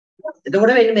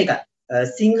එතකොට වෙන්නේ මේක.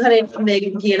 සිංහලෙන් මේක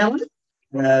කියනවා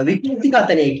විකෘති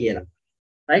කතනය කියලා.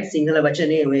 right සිංහල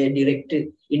වචනේ ඔය direct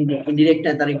indirect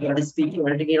නැත්නම් recorded speech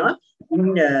වලට කියනවා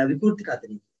විකෘති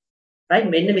කතනය. right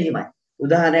මෙන්න මෙහිමයි.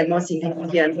 උදාහරණයක් මම සිංහලෙන්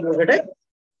කියනකොට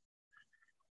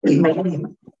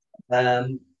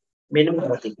මෙන්න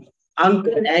මොකක්ද?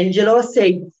 Uncle Angelo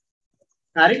said.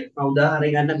 හරි මම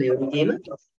උදාහරණයක් ගන්න මේ වගේම.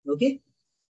 okay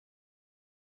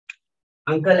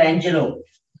Uncle Angelo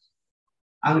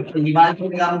Uncle Nimal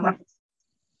කියනවා.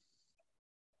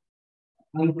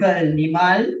 Uncle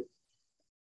Nimal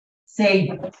said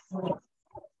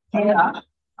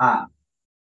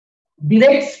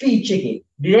direct speech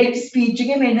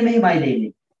එකේ මෙන්න මෙහෙමයි දෙන්නේ.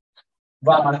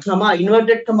 තමා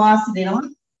inverted commas දෙනවා.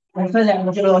 Uncle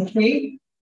Angelo said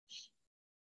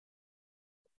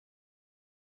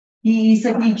he is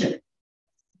a teacher.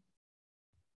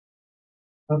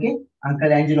 Okay,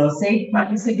 Uncle Angelo said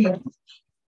he is a teacher.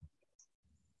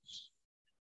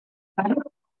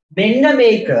 මෙන්න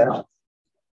මේක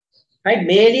right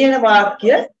මේ ලියන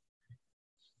වාක්‍ය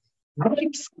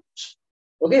direct speech.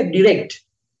 Okay, direct.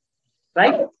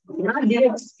 Right? Not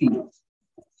direct speech.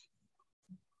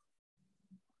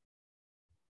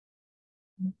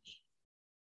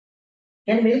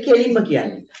 කියන්නේ මේක කෙලින්ම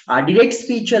කියන්නේ. direct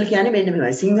speech වල කියන්නේ මෙන්න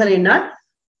මෙහෙමයි. සිංහලෙන් නම්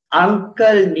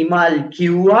අංකල් නිමල්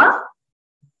කිව්වා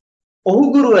ඔහු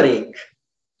ගුරුවරයෙක්.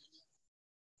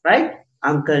 right?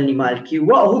 අංකල් නිමල්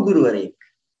කිව්වා ඔහු ගුරුවරයෙක්.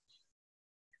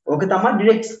 ඕක තමයි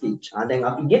direct speech. දැන්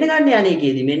අපි ඉගෙන ගන්න යන්නේ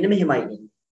කේදී මෙන්න මෙහෙමයි ඉන්නේ.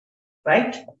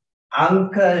 right?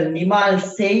 Uncle Nimal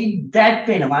said that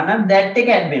වෙනවා නම් that එක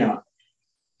add වෙනවා.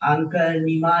 Uncle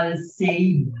Nimal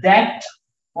said that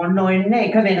ඔන්න ඔන්න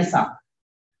එක වෙනසක්.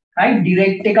 right?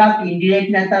 direct එකක් indirect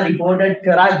නැත්නම් reported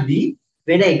කරද්දී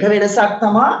වෙන එක වෙනසක්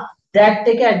තමයි that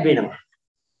එක add වෙනවා.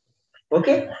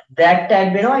 okay? that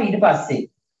add වෙනවා ඊට පස්සේ.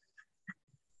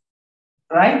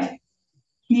 right?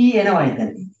 he එනවා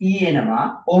එතනදී. he එනවා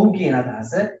ඔහු කියන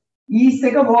අදහස. is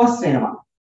එක was වෙනවා.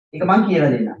 ඒක මම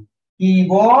කියලා දෙන්නම්. He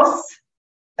was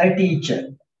a teacher.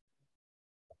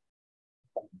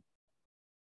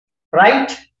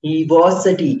 Right? He was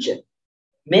a teacher.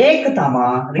 මේක තමයි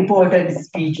reported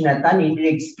speech නැත්නම්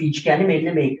indirect speech කියන්නේ මෙන්න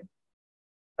මේක.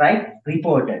 right?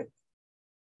 reported.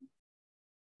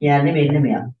 කියන්නේ මෙන්න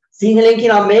මෙයා. සිංහලෙන්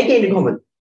කියනවා මේක ඉන්නේ කොහොමද?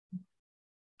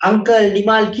 Uncle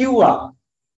Nimal කිව්වා.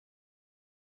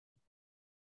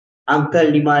 Uncle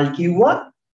Nimal කිව්වා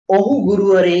ඔහු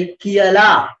ගුරුවරයෙක්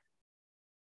කියලා.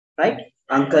 right?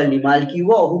 Uncle Nimal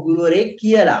කිව්වා ඔහු ගුරුවරයෙක්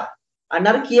කියලා. අන්න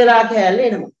අර කියලා කෑල්ල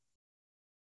එනවා.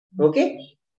 okay?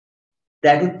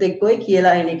 දැකුත් එක්ක ඔය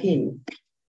කියලා එන එකේ ඉන්නේ.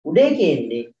 උඩේ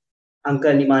කියන්නේ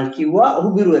Uncle Nimal කිව්වා ඔහු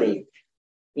ගුරුවරයෙක්.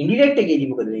 indirect එකේදී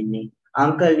මොකද වෙන්නේ?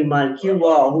 Uncle Nimal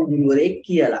කිව්වා ඔහු ගුරුවරයෙක්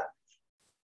කියලා.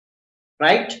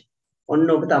 right? ඔන්න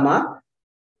ඔක තමයි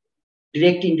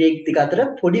direct indirect දෙක අතර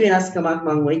පොඩි වෙනස්කමක්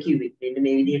මම ඔය කිව්වේ. මෙන්න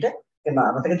මේ විදිහට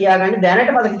මතක තියාගන්න දැනට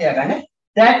මතක තියාගන්න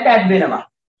that add වෙනවා.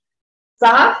 සහ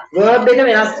verb එක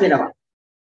වෙනස් වෙනවා.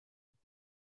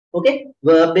 okay?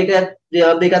 verb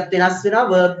එකත් වෙනස් වෙනවා.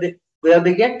 verb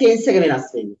එකේ tense එක වෙනස්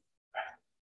වෙන්නේ.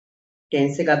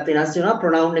 tense එකත් වෙනස් වෙනවා.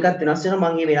 pronoun එකත් වෙනස් වෙනවා.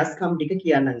 මම මේ වෙනස්කම් ටික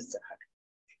කියන්නම් ඉස්සරහට.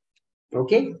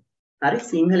 okay? හරි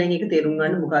සිංහලෙන් එක තේරුම්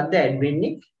ගන්න මොකද්ද add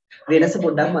වෙන්නේ? වෙනස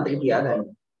පොඩ්ඩක් මතක තියාගන්න.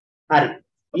 හරි.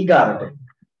 ඊගාවට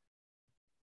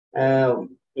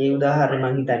ඒ උදාහරණය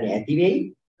මම හිතන්නේ ඇති වෙයි.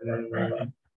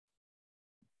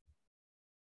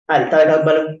 හරි තව එකක්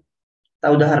බලමු.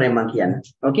 තව උදාහරණයක් මම කියන්න.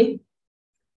 ඕකේ?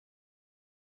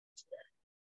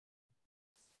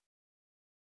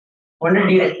 ඔන්න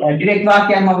ඩිරෙක්ට්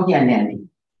වාක්‍යයක් මම කියන්නේ යන්නේ.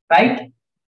 right?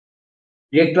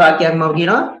 ඩිරෙක්ට් වාක්‍යයක් මම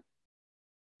කියනවා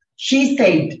she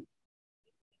said.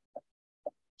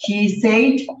 she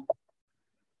said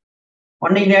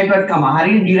ඔන්න inverted comma.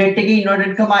 හරි ඩිරෙක්ට් එකේ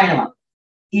inverted comma එනවා.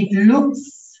 it looks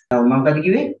මම මොකද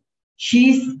කිව්වේ? she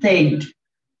said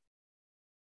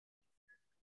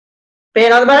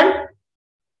පේනවද බලන්න?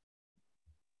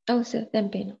 ඔව් සර් දැන්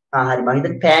පේනවා. හරි මම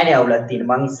හිතන්නේ පෑනේ අවුලක්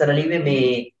තියෙනවා. මම ඉස්සර ලිව්වේ මේ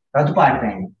රතු පාට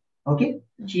පෑනේ. okay?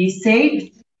 she said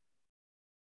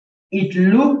it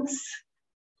looks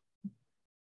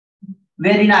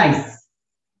very nice.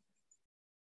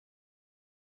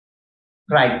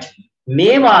 right?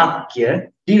 මේ වාක්‍ය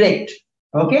direct.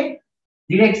 okay?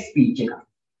 direct speech එක.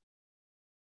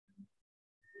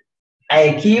 අය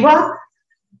කීවා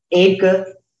ඒක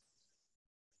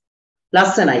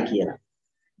ලස්සනයි කියලා.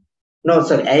 no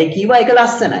sorry ඇය කීවා ඒක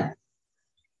ලස්සනයි.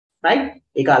 right?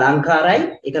 ඒක අලංකාරයි,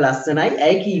 ඒක ලස්සනයි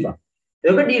ඇය කීවා.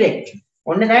 ඒක direct.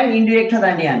 ඔන්න දැන් indirect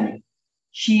හදන්න යන්නේ.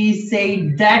 she said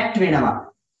that වෙනවා.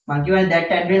 මම කියවනේ that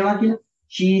add වෙනවා කියලා.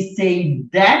 she said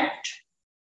that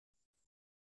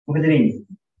මොකද වෙන්නේ?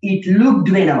 it looked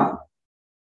වෙනවා.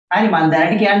 හරි මම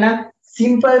දැනට කියන්න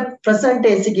simple present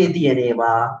tense එකේ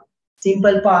තියෙනවා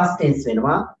simple past tense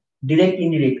වෙනවා direct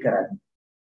indirect කරද්දී.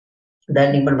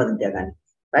 දැන් ඉක්මනට මතක තියාගන්න.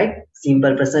 right?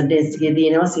 simple present tense එකේ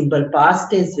තියෙනවා simple past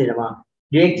tense වෙනවා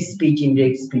direct speech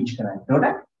indirect speech කරන්නේ. එතකොට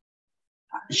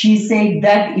she said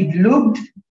that it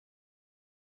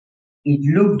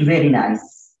looked very nice.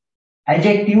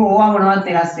 adjective ඕවා මොනවත්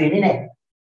වෙනස් වෙන්නේ නැහැ.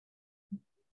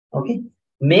 okay?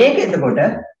 මේක එතකොට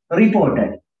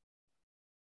reported.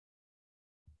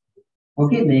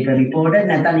 okay? මේක reported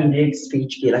නැත්නම් indirect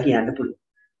speech කියලා කියන්න පුළුවන්.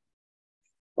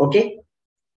 okay?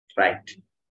 right.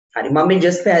 හරි මම මේ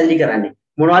just පැහැදිලි කරන්නේ.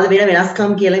 මොනවද වෙන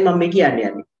වෙනස්කම් කියලා මම මේ කියන්නේ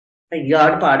යන්නේ. හරි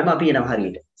ඊගාට පාඩම අපි එනවා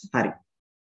හරියට. හරි.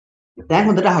 දැන්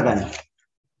හොඳට අහගන්න.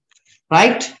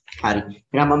 right? හරි.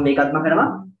 එහෙනම් මම මේකත්ම කරනවා.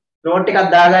 note එකක්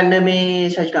දාගන්න මේ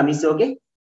ශෂිකා මිස් ඕකේ?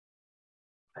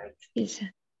 right. yes sir.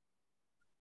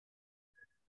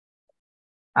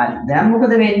 හරි. දැන්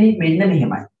මොකද වෙන්නේ? මෙන්න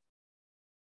මෙහෙමයි.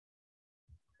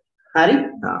 හරි?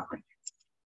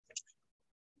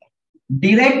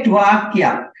 direct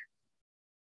වාක්‍යයක්.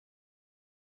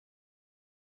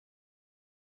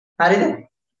 හරිද?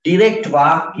 direct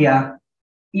වාක්‍යයක්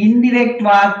indirect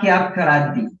වාක්‍යයක්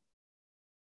කරද්දී.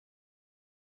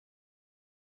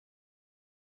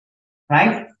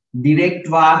 right? direct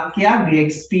වාක්‍යයක්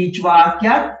direct speech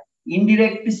වාක්‍යයක්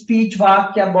indirect speech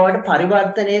වාක්‍යයක් බවට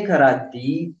පරිවර්තනය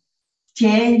කරද්දී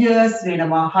changes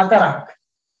වෙනවා හතරක්.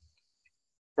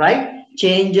 right?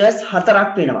 changes හතරක්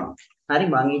වෙනවා. හරි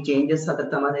මම මේ changes හතර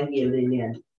තමයි දැන් කියලා දෙන්නේ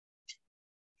යන්නේ.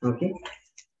 okay?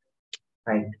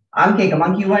 right? අංක එක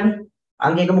මම කියවන්නේ.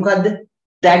 අංක එක මොකද්ද?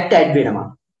 that add වෙනවා.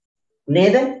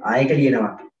 නේද? ආයෙක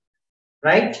ලියනවා.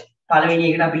 right? පළවෙනි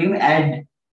එකට අපි ලියමු add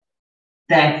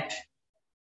that.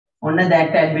 ඔන්න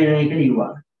that add වෙන එක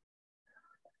ලියුවා.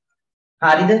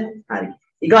 හරිද? හරි.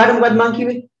 ඊගාට මොකද්ද මම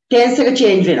කිව්වේ? tense එක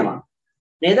change වෙනවා.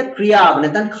 නේද? ක්‍රියාව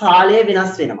නැත්නම් කාලය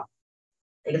වෙනස් වෙනවා.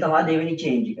 ඒක තමයි දෙවෙනි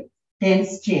change එක.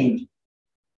 tense change.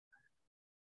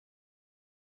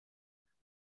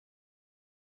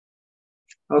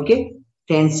 okay?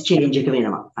 tense change එක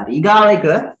වෙනවා. හරි. ඊගාව එක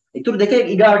ඊටු දෙක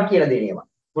ඊගාවට කියලා දෙනවා.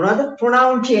 මොනවද?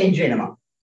 pronoun change වෙනවා.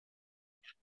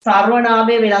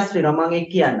 සර්වනාමය වෙනස් වෙනවා. මම ඒක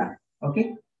කියන්නම්. okay?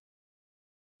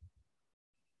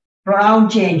 pronoun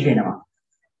change වෙනවා.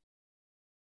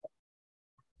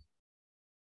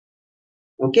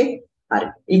 okay? හරි.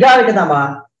 ඊගාව එක තමයි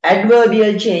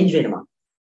adverbial change වෙනවා.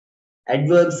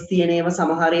 adverbs තියෙන ඒවා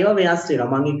සමහර ඒවා වෙනස් වෙනවා.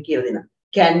 මම ඒක කියලා දෙන්නම්.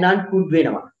 can නම් could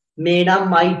වෙනවා. may නම්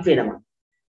might වෙනවා.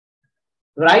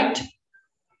 right?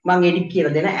 මම ඒක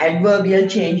කියලා දෙන adverbial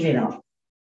change වෙනවා.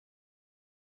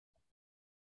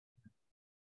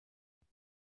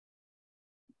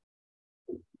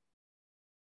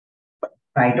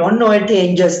 right? ඔන්න ඔය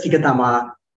changes ටික තමයි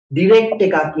direct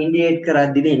එකක් indirect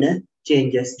කරද්දී වෙන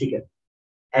changes ටික.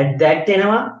 add that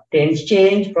එනවා, tense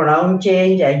change, pronoun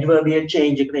change, adverbial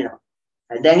change එක වෙනවා.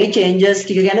 දැන් මේ changes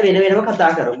ටික ගැන වෙන වෙනම කතා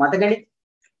කරමු. මතකනේ?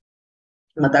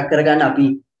 මතක් කරගන්න අපි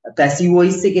passive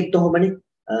voice එකෙත් ඔහොමනේ.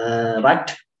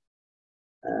 what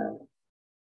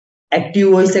active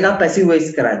voice එකක් passive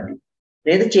voice කරද්දී.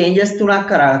 නේද? changes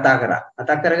තුනක් කතා කරා.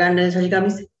 මතක් කරගන්න ශෂිකා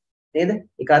මිස්. නේද?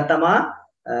 එකක් තමයි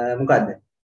මොකද්ද?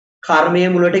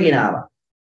 කර්මයේ මුලට ගෙනාවා.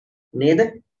 නේද?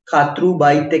 කතෘ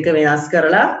බයිත් එක වෙනස්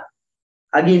කරලා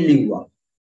අගින් ලිව්වා.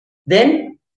 then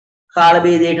කාල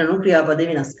භේදයට අනුව ක්‍රියාපදේ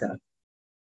වෙනස් කරා.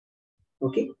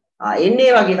 okay?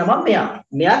 එන්නේ වගේ තමයි මෙයා.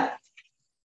 මෙයා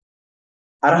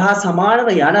අරහා සමානව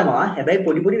යනවා. හැබැයි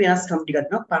පොඩි පොඩි වෙනස්කම් ටිකක්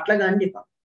තියෙනවා. පටල ගන්න එපා.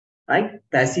 right?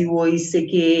 passive voice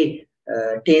එකේ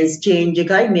tense change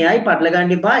එකයි මෙයයි පටල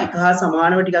ගන්න එපා. එක හා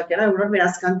සමානව ටිකක් යනවා. උනට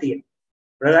වෙනස්කම්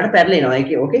තියෙනවා. උනට පැටලෙනවා.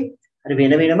 ඒකේ okay? හරි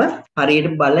වෙන වෙනම හරියට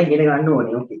බලලා ඉගෙන ගන්න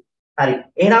ඕනේ. okay? හරි.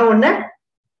 එහෙනම් ඔන්න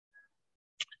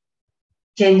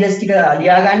changes ටික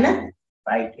ලියා ගන්න.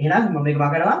 right? එහෙනම් මම මේක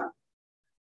මකනවා.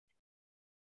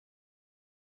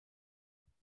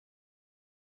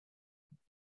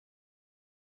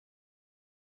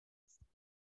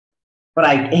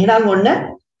 right? එහෙනම් ඔන්න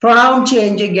pronoun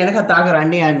change එක ගැන කතා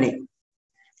කරන්න යන්නේ.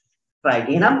 right?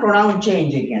 එහෙනම් pronoun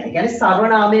change එක ගැන. ඒ කියන්නේ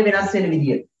සර්වනාමය වෙනස් වෙන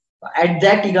විදිය. at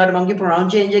that ඊගාට මම කිය pronoun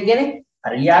change එක ගැන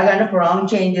හරි ලියා ගන්න pronoun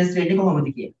changes වෙන්නේ කොහොමද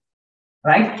කියලා.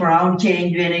 right? pronoun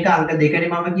change වෙන එක අංක දෙකනේ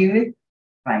මම කිව්වේ.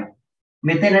 right?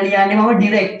 මෙතන ලියන්නේ මම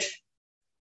direct.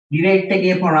 direct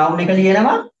එකේ pronoun එක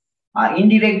ලියනවා.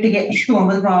 indirect එකේ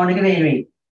කොහොමද pronoun එක වෙන්නේ?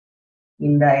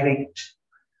 indirect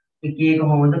එකේ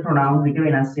කොහොමද pronoun එක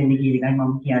වෙනස් වෙන්නේ කියන එකයි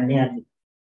මම කියන්නේ යන්නේ.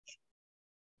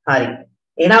 හරි.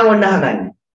 එහෙනම් ඔන්න අහගන්න.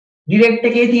 direct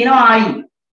එකේ තියෙනවා I.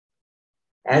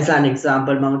 as an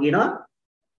example මම කියනවා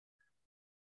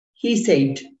he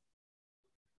said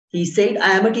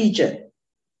I am a teacher.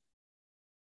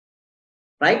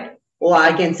 right? or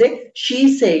I can say she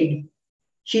said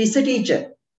she is a teacher.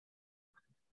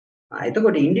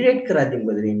 එතකොට indirect කරද්දී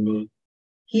මොකද වෙන්නේ?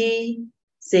 He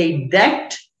said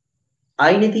that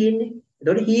I නේ තියෙන්නේ.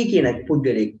 එතකොට he කියන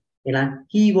පුද්ගලෙක්. එහෙනම්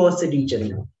he was a teacher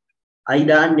වෙනවා. I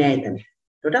දාන්නේ නැහැ එතන.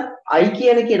 එතකොට I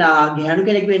කියන කෙනා ගැහණු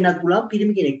කෙනෙක් වෙන්නත් පුළුවන්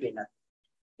පිරිමි කෙනෙක් වෙන්නත්.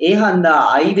 ඒ හන්දා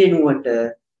I වෙනුවට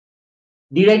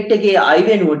direct එකේ I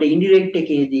වෙනුවට indirect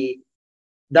එකේදී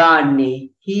දාන්නේ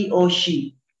he or she.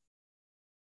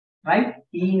 Right?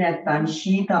 He නැත්නම්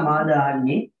she තමා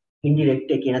දාන්නේ indirect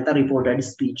එකේ නැත්නම් reported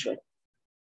speech වල.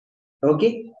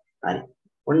 Okay? හරි.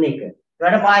 ඔන්න එක.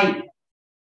 ඊට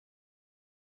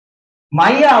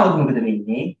my આવුත් මොකද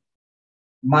වෙන්නේ?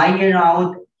 my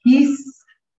આવුත් his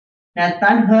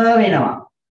නැත්නම් her වෙනවා.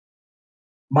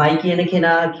 my කියන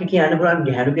කෙනා කියන්න පුළුවන්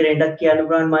ගැහණු කෙනෙක්ටත් කියන්න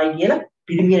පුළුවන් my කියලා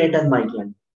පිරිමි කෙනෙක්ටත් my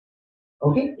කියන්න.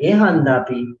 Okay? ඒ හන්දා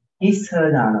අපි his her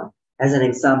දානවා. As an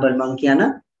example මම කියන්න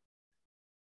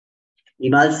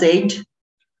Nimal said,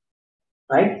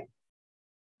 right?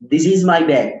 This is my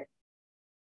bag.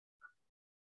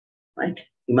 Right?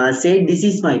 Nimal said, this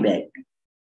is my bag.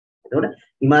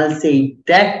 Nimal said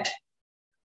that,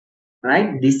 right?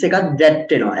 This එකත් that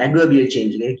වෙනවා. Adverbial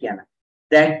change එක කියන්න.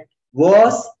 That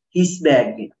was his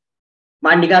bag.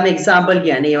 මම නිකම්ම example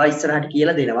කියන්නේ ඒවා ඉස්සරහට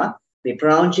කියලා දෙනවා. මේ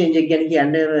pronoun change එක ගැන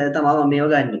කියන්න තමයි මම මේව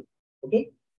ගන්නෙ. Okay?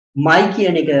 My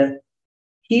කියන එක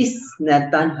his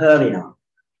නැත්නම් her වෙනවා.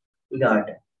 ඊගාට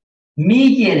me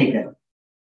කියන එක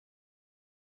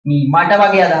me මට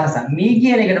වගේ අදහසක් me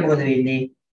කියන එකට මොකද වෙන්නේ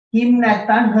him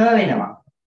නැත්තම් her වෙනවා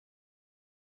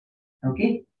okay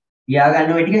ලියා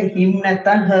ගන්න ඔය ටික him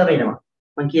නැත්තම් her වෙනවා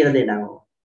මම කියලා දෙන්නම්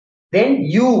then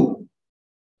you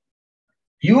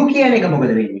කියන එක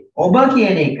මොකද වෙන්නේ ඔබ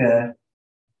කියන එක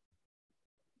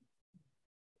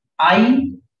I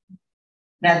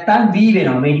නැත්තම් we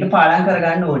වෙනවා මේ ටික පාඩම්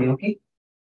කරගන්න ඕනේ okay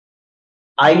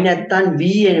I නැත්තම් V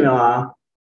එනවා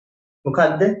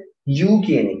මොකද්ද you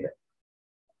කියන එක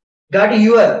got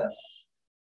your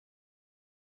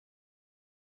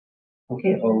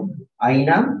okay I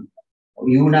නම්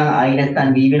you නම් I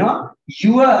නැත්තම් V වෙනවා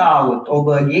your આવොත්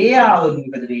ඔබගේ આવොත්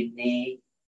මොකද වෙන්නේ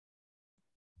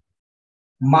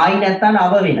my නැත්තම්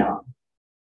our වෙනවා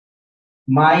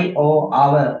my or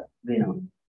our වෙනවා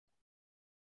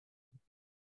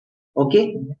okay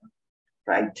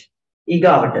right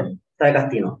ඊගාවට එකක්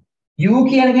තියෙනවා. You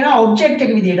කියන කෙනා object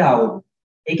එක විදිහට ආවොත්.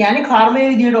 ඒ කියන්නේ කර්මයේ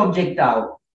විදිහට object ආවොත්.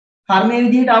 කර්මයේ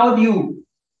විදිහට ආවොත් you.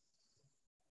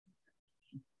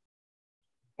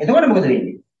 එතකොට මොකද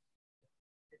වෙන්නේ?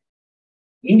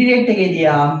 indirect එකේදී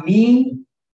me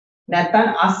නැත්නම්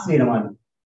us වෙනවලු.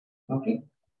 okay?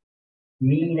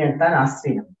 me නැත්නම් us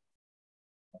වෙනවා.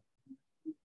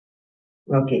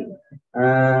 okay.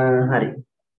 හරි.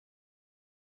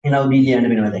 එහෙනම් උඩින්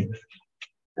ලියන්න වෙනවා දැන්.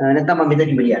 නැත්නම් මම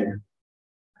මෙතන ලියන්න.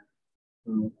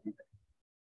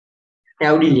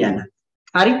 දැන් උඩින් ලියන්න.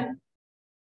 හරි?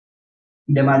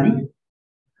 ඉඩමදි.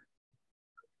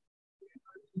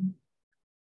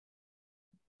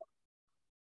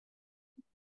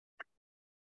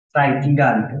 right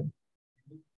ඊගාට.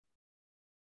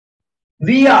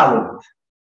 we આવොත්.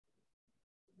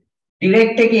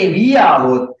 direct එකේ we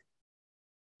આવොත්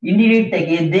indirect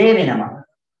එකේ they වෙනවා.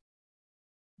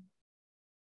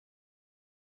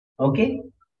 okay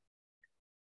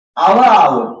our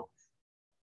આવොත්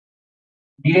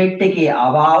direct එකේ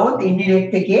our આવොත්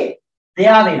indirect එකේ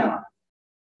their වෙනවා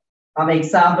මම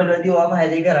example වලදී ඔයාම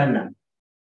හැදේ කරන්න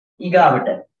ඊගාවට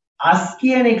us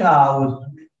කියන එක આવොත්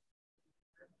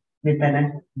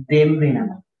මෙතන them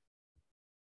වෙනවා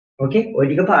okay ඔය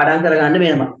ටික පාඩම් කරගන්න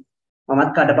වෙනවා මමත්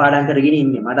කට පාඩම් කරගෙන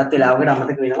ඉන්නේ මටත් වෙලාවකට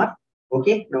අමතක වෙනවා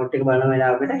okay note එක බලන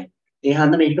වෙලාවකට ඒ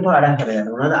හන්ද මේක පාඩම්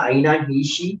කරගන්න මොනවද I not he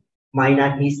she my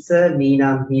not his her me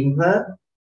not him her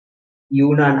you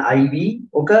not I we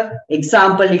ඔක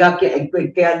example එකක්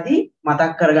එක්කයන්දී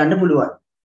මතක් කරගන්න පුළුවන්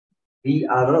we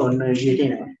are ඔන්න විදිහට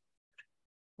එනවා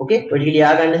okay ඔය ටික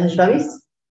ලියා ගන්න ශාවිස්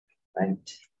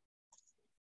right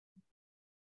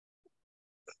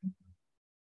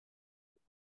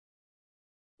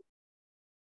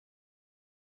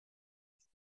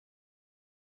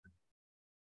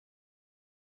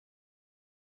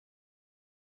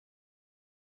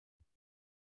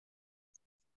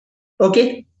okay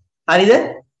හරිද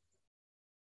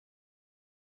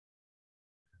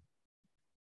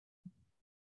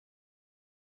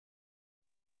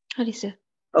හරි සර්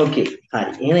okay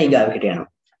හරි එහෙනම් ඊගාවකට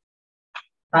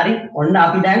යනවා හරි ඔන්න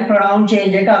අපි දැන් pronoun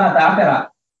change එක කතා කරා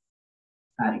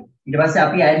හරි ඊට පස්සේ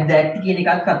අපි add that කියන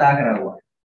එකක් කතා කරවුවා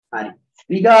හරි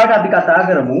ඊගාවට අපි කතා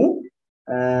කරමු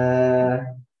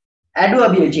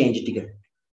adverbial change ටික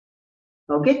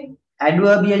okay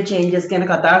adverbial changes ගැන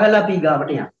කතා කරලා අපි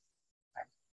ඊගාවට යමු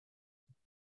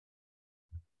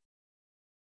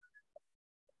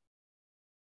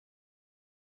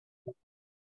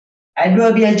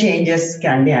adverbial changes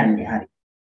කියන්නේ යන්නේ. හරි.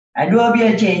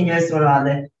 adverbial changes මොනවාද?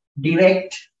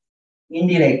 direct,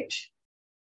 indirect.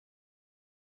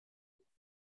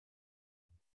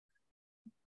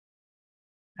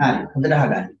 හරි. හොඳට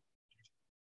අහගන්න.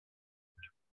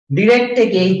 direct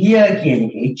එකේ here කියන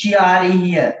එක here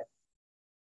here.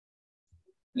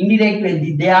 indirect වෙද්දි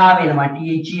there වෙනවා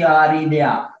there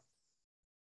there.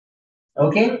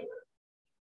 okay?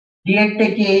 direct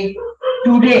එකේ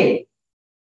today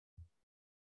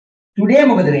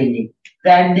මොකද වෙන්නේ?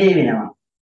 that day වෙනවා.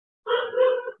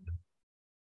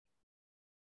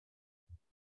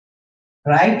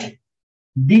 right?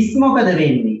 this මොකද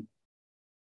වෙන්නේ?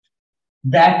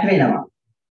 that වෙනවා.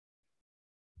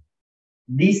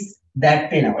 this that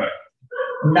වෙනවා.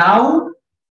 now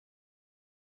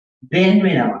when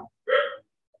වෙනවා.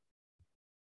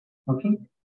 okay?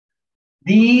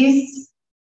 these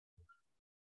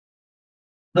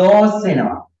those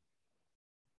වෙනවා.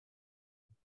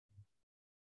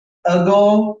 ago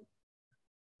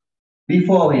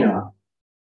before වෙනවා.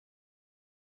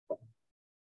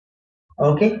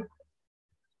 okay?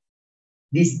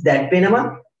 this that වෙනවා.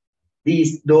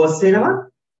 these those වෙනවා.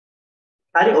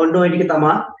 හරි ඔන්න ඔය ටික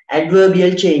තමයි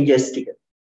adverbial changes ටික.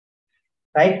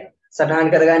 right? සටහන්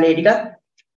කරගන්න ඒ ටික.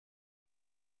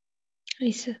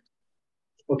 හරි සර්.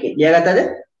 okay ලියාගත්තද?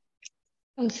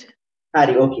 ඔව් සර්.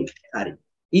 හරි okay හරි.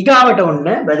 ඊගාවට ඔන්න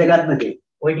වැදගත්ම දේ.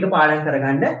 ඔය ටික පාඩම්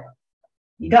කරගන්න.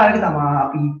 ඊගාවට තමයි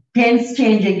අපි tense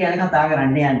change එක ගැන කතා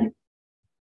කරන්න යන්නේ.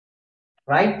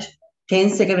 right?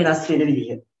 tense එක වෙනස් වෙන විදිහ.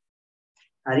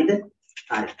 හරිද?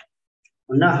 හරි.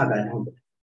 ඔන්න අහගන්න හොඳට.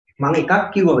 මම එකක්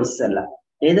කිව්වා ඉස්සෙල්ලා.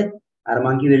 නේද? අර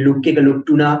මං කිව්වේ look එක looked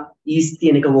උනා, is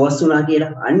තියෙන එක was උනා කියලා.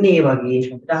 අන්න ඒ වගේ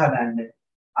හොඳට අහගන්න.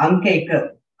 අංක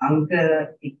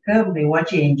 1 මේවා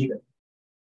change එක.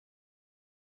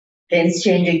 tense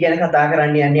change එක ගැන කතා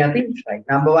කරන්න යන්නේ අපි. right.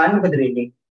 number 1 මොකද වෙන්නේ?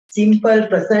 simple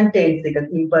present tense එක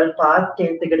simple past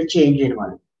tense එකට change වෙනවා.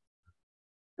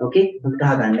 okay? හොඳට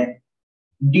අහගන්න.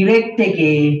 direct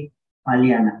එකේ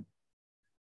පලියන.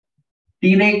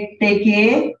 direct එකේ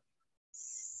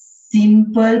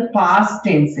simple past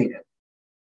tense එක.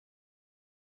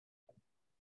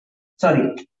 sorry.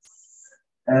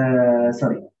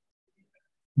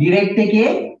 direct එකේ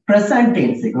present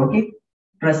tense එක. okay?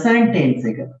 present tense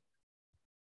එක.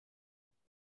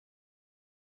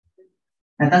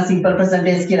 නැත්නම් simple present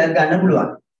tense කියලා ගන්න පුළුවන්.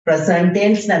 present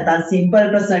tense නැත්නම් simple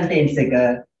present tense එක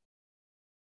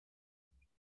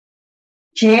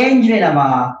change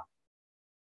වෙනවා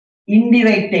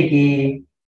indirect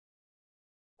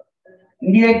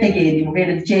එකේදී මොකේද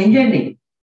change වෙන්නේ?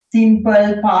 simple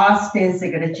past tense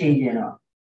එකට change වෙනවා.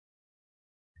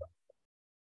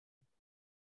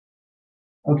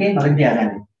 okay මම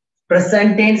තියාගන්න.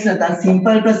 present tense නැත්නම්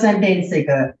simple present tense එක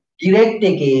direct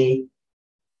එකේ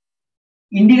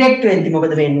indirect වෙද්දි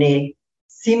මොකද වෙන්නේ?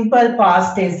 simple past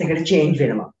tense එකට change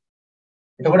වෙනවා.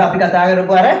 එතකොට අපි කතා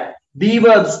කරපු අර be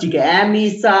verbs ටික am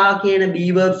is are කියන be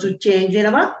verbs change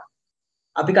වෙනවා.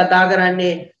 අපි කතා කරන්නේ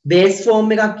base form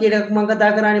එකක් කියන එක මම කතා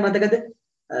කරන්නේ මතකද?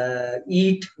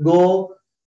 eat go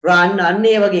run අන්න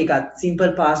ඒ වගේ එකක්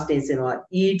simple past tense වෙනවා.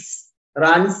 eats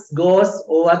runs goes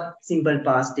ඕවත් simple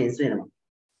past tense වෙනවා.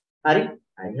 හරි?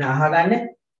 හරි අහගන්න.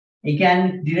 ඒ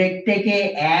කියන්නේ direct එකේ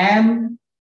am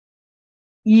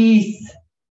is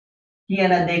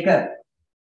කියන දෙක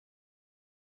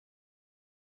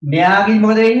මෙයාගේ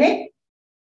මොකද වෙන්නේ?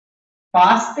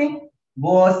 past එක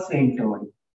was වෙන්න ඕනේ.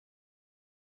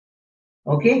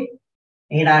 okay?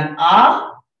 එහෙනම් are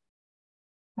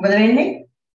මොකද වෙන්නේ?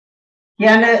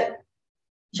 කියන්න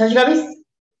ශෂිකවිස්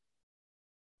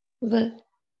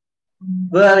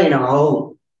were වෙනවා. ඔව්.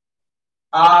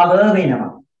 are වෙනවා.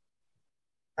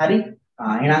 හරි?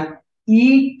 එහෙනම්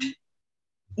eat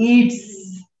eats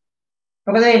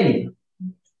මොකද වෙන්නේ?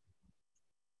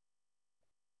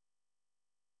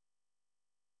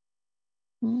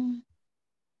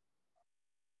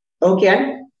 okay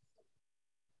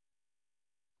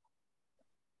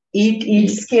eat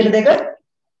eats කියන දෙක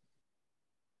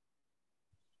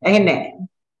ඇහෙන්නේ නැහැ.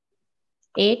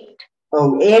 8 ඔව්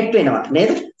 8 වෙනවා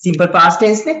නේද? simple past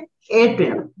tense නේ 8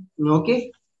 වෙනවා. okay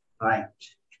right.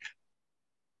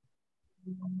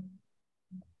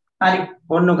 හරි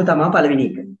ඔන්න ඔක තමයි පළවෙනි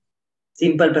එක.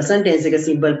 simple present tense එක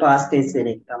simple past tense වෙන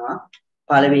එක තමයි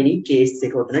පළවෙනි case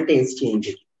එක උතන tense change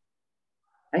එක.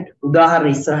 right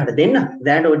උදාහරණ ඉස්සරහට දෙන්න.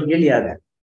 දැනට ඔය ටික ලියා ගන්න.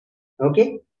 okay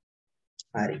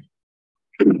හරි.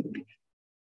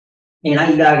 එහෙනම්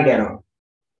ඊගාකට යනවා.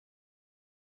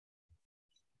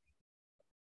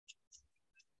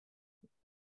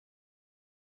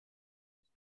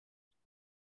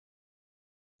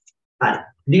 හරි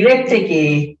direct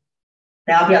එකේ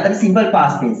දැන් අපි අතන simple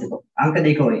past tense එක අංක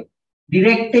දෙක ඔය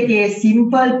direct එකේ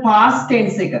simple past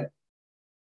tense එක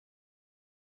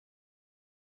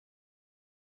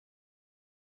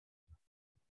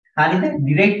හරිද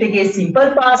direct එකේ simple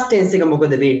past tense එක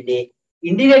මොකද වෙන්නේ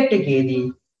indirect එකේදී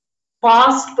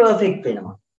past perfect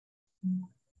වෙනවා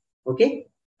okay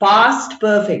past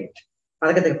perfect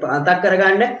මතක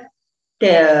කරගන්න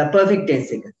perfect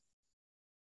tense එක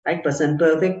right present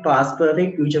perfect past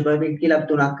perfect future perfect කියලා අපි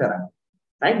තුනක් කරා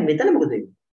right මෙතන මොකද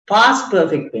වෙන්නේ past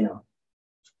perfect වෙනවා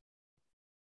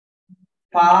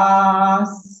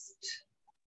past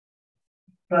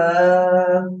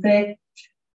perfect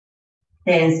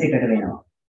tense එකට වෙනවා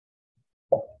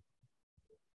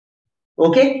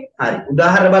okay හරි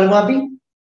උදාහරණ බලමු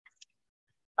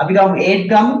අපි ගමු 8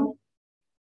 ගමු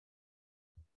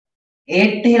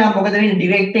 8 එහෙනම් මොකද වෙන්නේ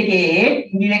direct එකේ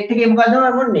 8 indirect එකේ මොකද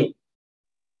වුනේ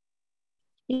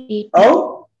ඔව්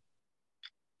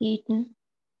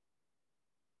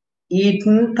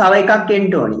eaten තව එකක්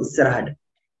එන්න ඕනේ ඉස්සරහට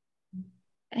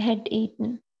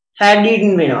had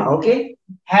eaten වෙනවා okay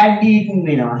had eaten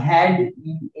වෙනවා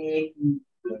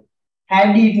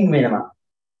had eaten වෙනවා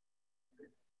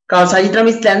කව සජිත්‍රා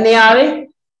මිස් දැන්නේ ආවේ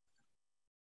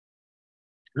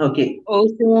okay ඔව්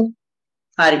සර්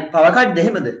හරි පව කඩ්ද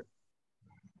එහෙමද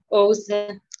ඔව් සර්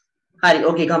හරි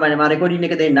okay කමන්නේ මම රෙකෝඩින්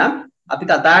එක දෙන්නම් අපි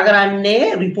කතා කරන්නේ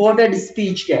reported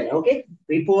speech ගැන okay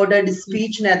reported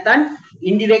speech නැත්නම්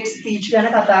indirect speech ගැන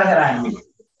කතා කරන්නේ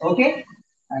okay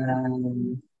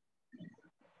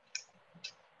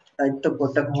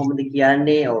එතකොට කොහොමද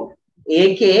කියන්නේ ඔව්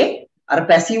ඒකේ අර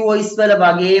passive voice වල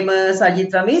වගේම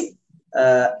සජිත්‍රා මිස්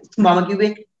මම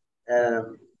කිව්වේ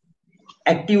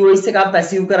active voice එකක්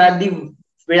passive කරද්දී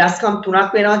වෙනස්කම්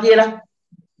තුනක් වෙනවා කියලා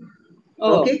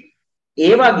okay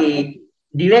ඒ වගේ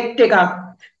direct එකක්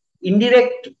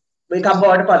indirect එකක්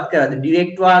බවට පත් කරද්දී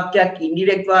direct වාක්‍යයක්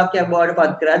indirect වාක්‍යයක් බවට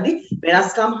පත් කරද්දී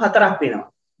වෙනස්කම් හතරක් වෙනවා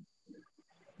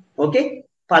okay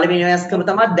පළවෙනි වෙනස්කම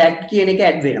තමයි that කියන එක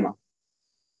add වෙනවා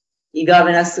ඊගා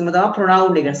වෙනස්කම තමයි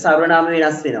pronoun එක සර්වනාම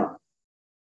වෙනස් වෙනවා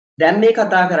දැන් මේ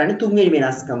කතා කරන්නේ තුන්වෙනි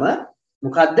වෙනස්කම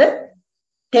මොකද්ද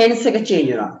tense එක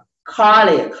change වෙනවා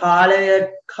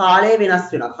කාලය වෙනස්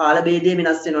වෙනවා කාල ભેදය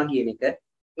වෙනස් වෙනවා කියන එක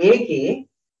ඒකේ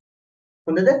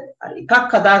හොඳද හරි එකක්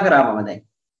කතා කරා මම දැන්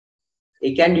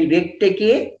ඒ කියන්නේ direct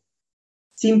එකේ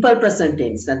simple present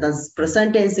tense නැත්නම්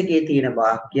present tense එකේ තියෙන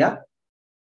වාක්‍යයක්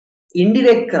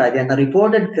indirect කරාදී නැත්නම්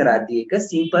reported කරාදී ඒක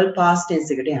simple past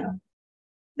tense එකට යනවා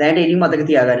දැන් ඉතින් මතක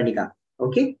තියාගන්න නිකන්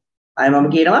okay අය මම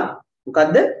කියනවා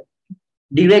මොකද්ද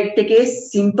direct එකේ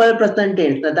simple present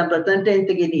tense නැත්නම් present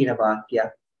tense එකේ තියෙන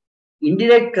වාක්‍යයක්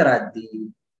indirect කරද්දී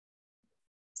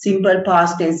simple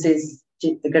past tense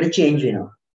එකට change වෙනවා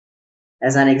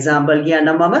as an example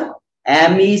කියන්නම් මම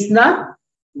am is නම්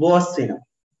was වෙනවා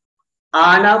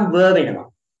are නම් were වෙනවා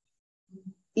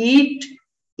eat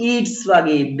eats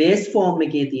වගේ base form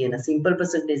එකේ තියෙන simple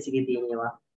present tense එකේ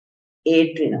තියෙනවා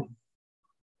ate වෙනවා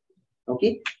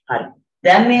okay හරි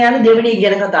දැන් මේ යන දෙවෙනි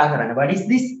ගැන කතා කරන්න what is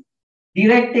this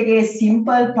direct එකේ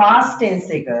simple past tense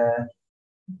එක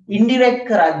indirect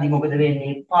කරද්දි මොකද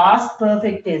වෙන්නේ past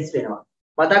perfect tense වෙනවා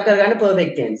මතක් කරගන්න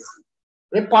perfect tense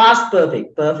මේ past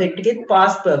perfect එකේ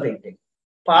past perfect එක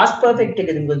past perfect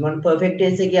එකේදී මොකද මම perfect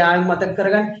tense එකේ ආයෙ මතක්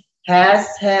කරගන්න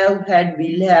has have had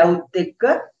will have එක්ක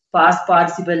past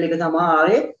participle එක තමයි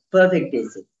ආවේ perfect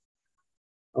tense එක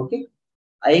okay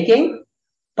අයකින්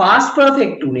past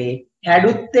perfect උනේ had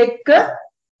උත් එක්ක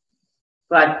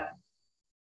what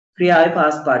ක්‍රියාවේ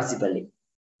past participle එක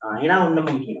එහෙනම් ඔන්න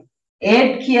මම කියනවා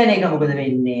ate කියන එක මොකද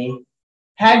වෙන්නේ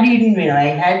had eaten වෙනවා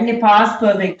ඒ had නේ past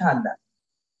perfect හන්දා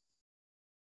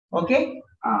okay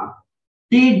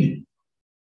did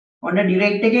ඔන්න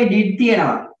direct එකේ did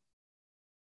තියෙනවා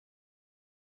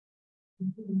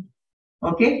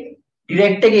okay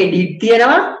direct එකේ did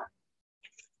තියෙනවා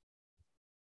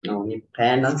මේ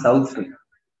fan නම් south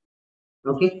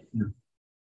okay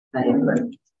හරි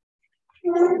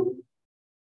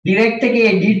direct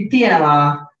එකේ did තියෙනවා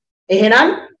එහෙනම්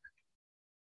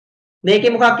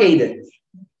මේකේ මොකක් එයිද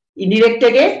indirect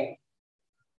එකේ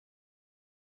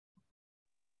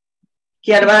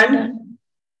කියන්න බලන්න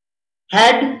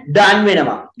had done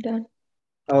වෙනවා done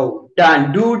ඔව් done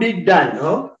do did done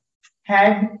ඔව්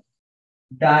had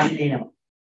done වෙනවා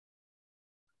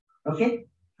okay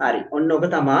හරි ඔන්න ඔබ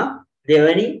තමයි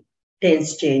දෙවෙනි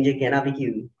tense change එක ගැන අපි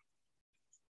කිව්වේ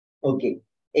okay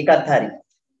ඒකත් හරි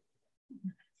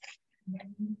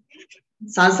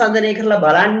සංසන්දනය කරලා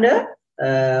බලන්න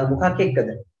මොකක් එක්කද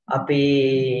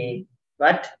අපේ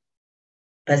what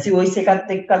passive voice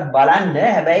එකත් එක්කත් බලන්න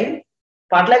හැබැයි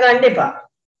පටල ගන්න එපා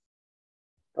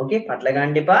okay පටල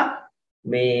ගන්න එපා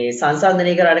මේ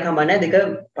සංසන්දනය කරාට කම නැහැ දෙක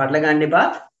පටල ගන්න එපා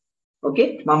okay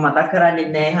මම මතක් කරන්නේ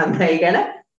නැහැ හන්දා ඒ ගැන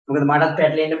මොකද මටත්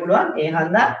පැටලෙන්න පුළුවන්. ඒ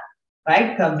හන්දා right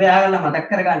compare කරලා මතක්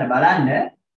කරගන්න බලන්න.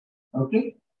 okay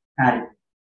හරි.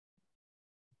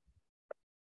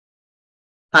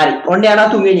 හරි. ඔන්න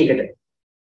යනවා තුන්වෙනි එකට.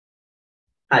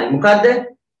 හරි. මොකද්ද?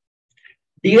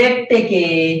 direct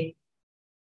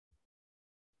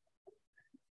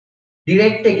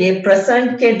එකේ present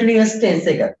continuous tense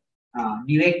එක.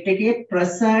 direct එකේ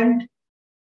present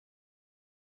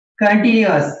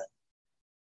continuous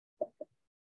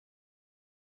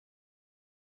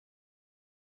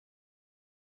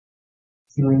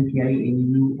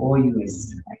CONTINUOUS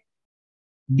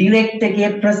direct එකේ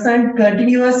present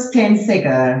continuous tense එක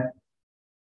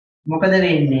මොකද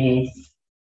වෙන්නේ?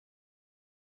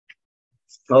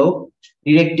 ඔව්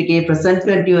direct එකේ present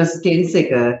continuous tense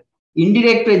එක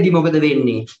indirect වෙද්දි මොකද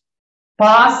වෙන්නේ?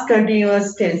 past continuous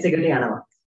tense එකට යනවා.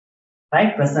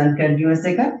 right present continuous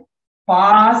එක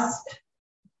past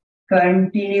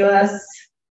continuous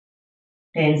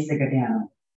tense එකට යනවා.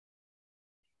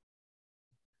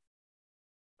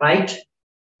 right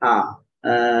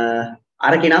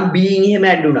අරකේ නම් being එහෙම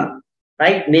ඇඩ් වුණා.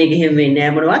 right මේක එහෙම වෙන්නේ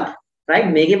නැහැ මොනවත්. right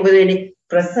මේකේ මොකද වෙන්නේ?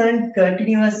 present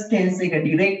continuous tense එක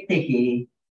direct එකේ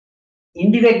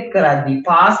indirect කරද්දී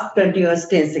past continuous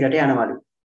tense එකට යනවලු.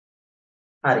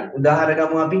 හරි උදාහරණ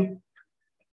ගමු අපි.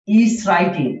 is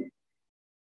writing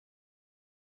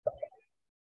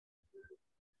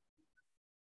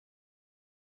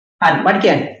හරි මට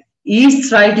කියන්න is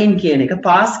writing කියන එක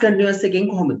past continuous එකෙන්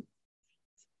කොහොමද?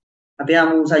 අපි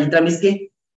යමු සජිත්‍රා මිස්ගේ.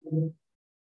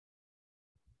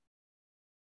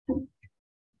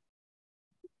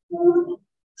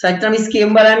 සජිත්‍රා මිස්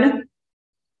කියමු බලන්න.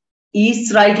 is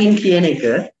writing කියන එක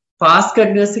past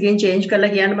continuous එකෙන් change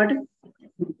කරලා කියන්න මට.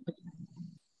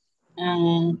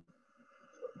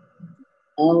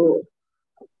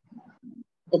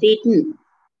 written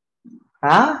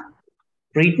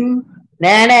written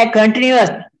නෑ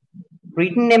continuous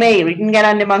written නෙමෙයි written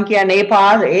ගණන්නේ මං කියන්නේ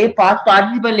ඒ past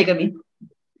participle එක මේ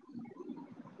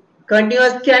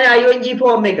continuous කියන්නේ ing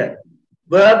form එක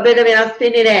verb එක වෙනස්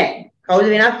වෙන්නේ නෑ. කවුද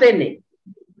වෙනස් වෙන්නේ?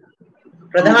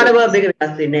 ප්‍රධාන verb එක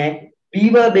වෙනස් වෙන්නේ නෑ. be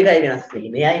verb එකයි වෙනස්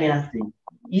වෙන්නේ. මෙයයි වෙනස් වෙන්නේ.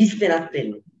 is වෙනස්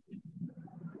වෙන්නේ.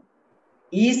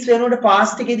 is වෙනුවට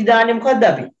past එකේදී දාන්නේ මොකද්ද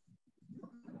අපි?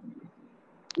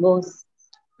 was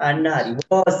අන්න හරි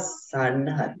was අන්න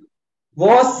හරි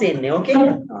was එන්නේ okay.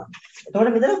 එතකොට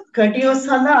මෙතන continuous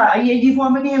හන්දා ing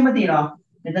form එකේ හැම තියෙනවා.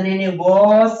 මෙතන එන්නේ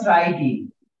was writing.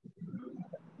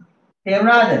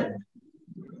 තේරුණාද?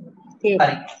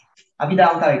 හරි. අපි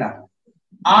දාමු තව එකක්.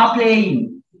 are playing.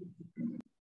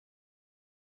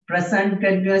 present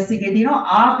continuous එකේ තියෙනවා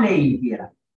are playing කියලා.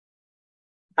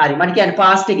 හරි මට කියන්නේ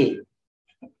past එකේ.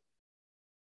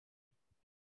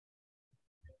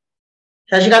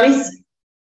 Shashika miss?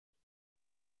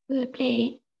 Were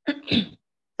playing.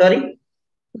 Sorry?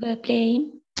 Were playing.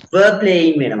 Were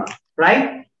playing වෙනවා. right?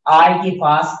 I की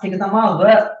past එක තමයි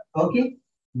were. okay?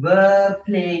 were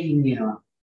playing වෙනවා.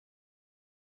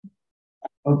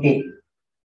 okay.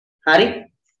 හරි?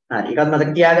 හරි. එකක්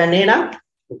මතක තියාගන්න එහෙනම්.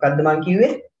 මොකද්ද මං කිව්වේ?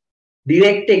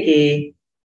 direct එකේ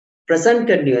present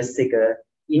continuous එක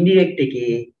indirect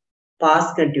එකේ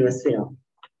past continuous වෙනවා.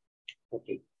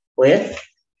 okay. ඔය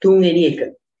තුන්වෙනි එක.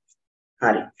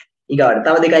 හරි. ඊගාවට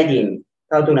තව දෙකයි තියෙන්නේ.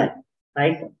 තව තුනයි.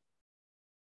 right?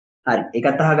 හරි.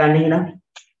 එකත් අහගන්න එහෙනම්.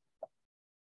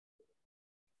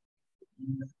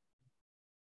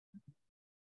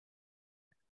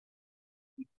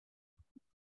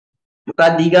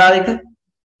 මොකක්ද ඊගාව එක?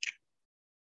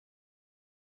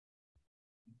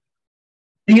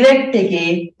 direct එකේ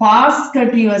past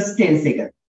continuous tense එක.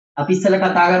 අපි ඉස්සෙල්ලා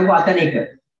කතා කරපු අතන එක.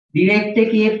 direct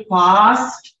එකේ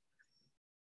past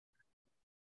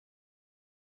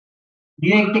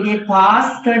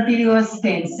continuous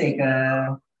tense එක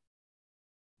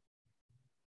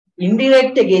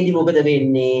indirect එකේදී මොකද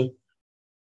වෙන්නේ?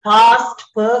 past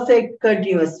perfect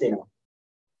continuous වෙනවා.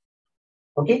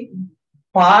 okay?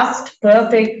 past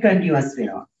perfect continuous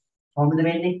වෙනවා. කොහොමද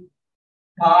වෙන්නේ?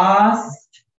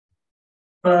 past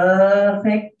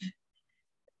perfect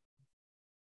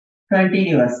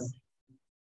continuous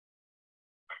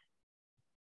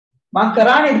මම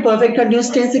කරා නේද perfect continuous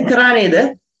tense එක කරා නේද?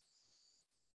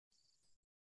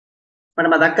 මට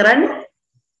මතක් කරන්න.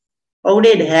 ඔව්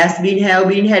නේද? has been, have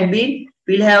been, had been,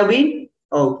 will have been.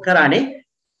 ඔව් කරානේ.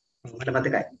 මට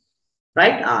මතකයි.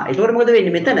 right? ඒකෝර මොකද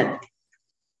වෙන්නේ මෙතන?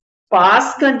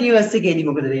 past continuous එකේදී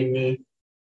මොකද වෙන්නේ?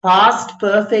 past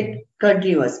perfect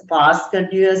continuous. past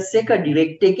continuous එක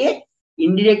direct එකේ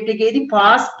indirect එකේදී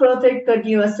past perfect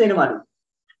continuous වෙනවලු.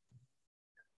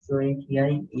 so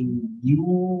කියයි in you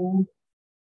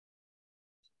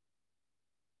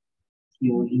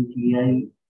in කියයි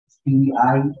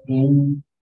CIN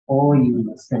or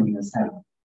universe continuous හරි.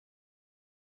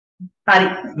 හරි.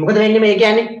 මොකද වෙන්නේ මේ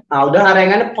කියන්නේ?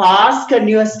 උදාහරණයක් ගන්න past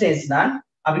continuous tense නම්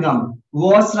අපි ගමු.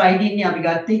 was writing නේ අපි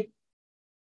ගත්තේ.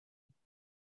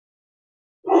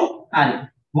 හරි.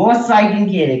 was writing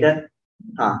කියන එක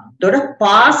එතකොට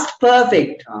past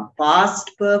perfect. past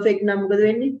perfect නම් මොකද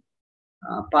වෙන්නේ?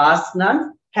 past නම්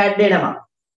had එනවා.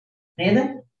 නේද?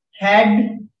 had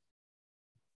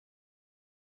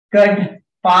could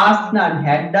past නම්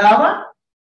had ආවා.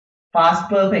 past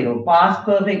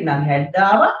perfect නම් had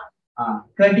ආවා.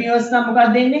 continuous නම්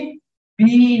මොකක්ද දෙන්නේ?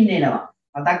 been එනවා.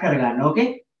 මතක් කරගන්න. ඕකේ?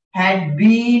 had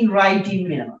been writing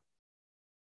වෙනවා.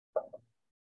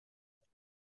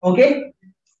 okay?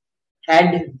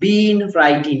 had been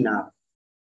writing now.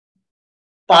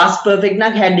 past perfect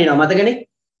නම් had එනවා. මතකනේ?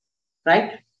 right?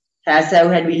 has have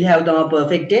had will have තමයි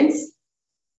perfect tense.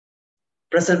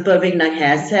 present perfect නම්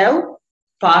has have.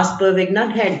 past perfect නම්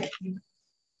had.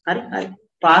 හරි.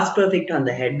 past perfect හන්ද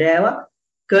had ආවා.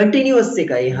 continuous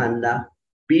එකයි හන්දා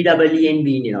BEEN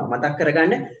been එනවා. මතක්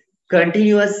කරගන්න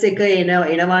continuous එක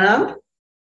එනවා නම්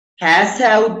has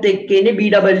have එක්ක එන්නේ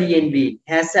BEEN been.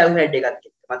 has have had එකත්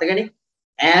එක්ක. මතකනේ?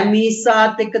 am is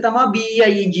ආත් එක්ක තමයි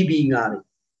BING being ආවේ.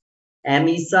 am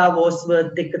is was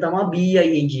worth එක්ක තමයි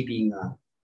BING being ආවේ.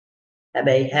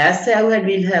 හැබැයි has have had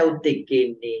will have එක්ක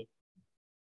එන්නේ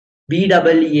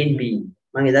BEEN been.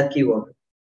 මම එදත් කිව්වා.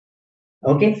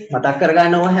 okay? මතක්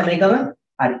කරගන්න ඕන හැම එකම.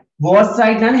 හරි. was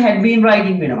writing නම් had been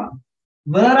writing වෙනවා.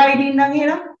 were writing නම්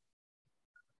එහෙනම්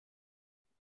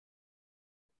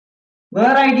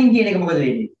were writing කියන එක මොකද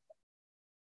වෙන්නේ?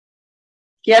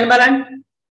 කියන්න බලන්න.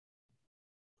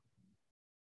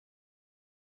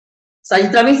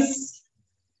 සජිතා මිස්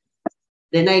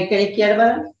දෙන්න එක්කෙනෙක් කියන්න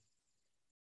බලන්න.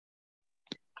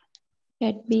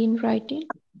 Had been writing.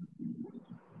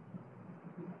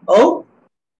 ඔව්.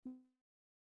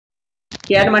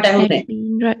 කියන්න මට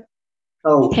ඇහුනේ.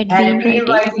 ඔව්. had been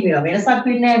writing වෙනවා. වෙනසක්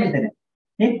වෙන්නේ නැහැ මෙතන.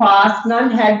 මේ past නම්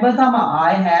had ව තමයි.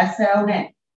 I has have නැහැ.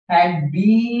 had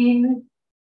been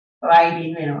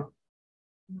writing වෙනවා.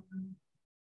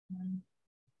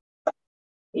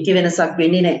 ඒකේ වෙනසක්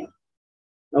වෙන්නේ නැහැ.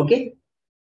 okay?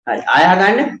 හරි. ආය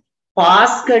ගන්න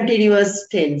past continuous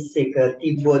tense එක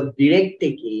තිබ්බොත් direct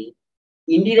එකේ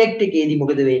indirect එකේදී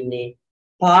මොකද වෙන්නේ?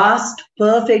 past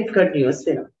perfect continuous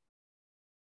වෙනවා.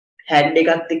 had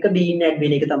එකත් එක්ක been had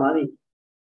වෙන එක තමයි වෙන්නේ.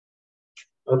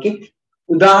 okay?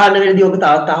 උදාහරණ වෙනදී ඔබ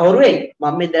තවත් අහවරු වෙයි.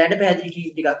 මම මේ දැනට පැහැදිලි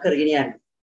කිරීම ටිකක් කරගෙන යන්නේ.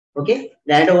 okay?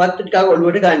 දැනට ඔයත් ටිකක්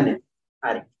ඔළුවට ගන්න.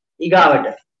 හරි. ඊගාවට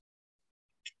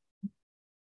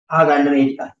අහගන්න මේ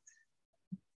ටික.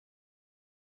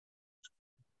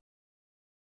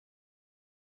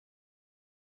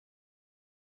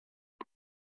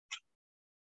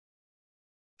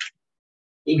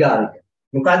 ඊගාවට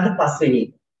මොකද්ද පස්වෙනි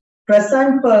එක?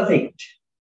 present perfect.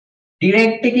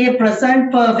 direct එකේ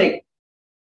present perfect.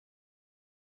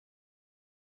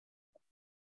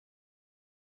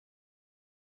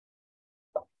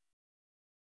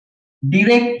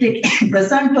 direct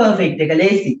present perfect එක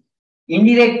ලේසි.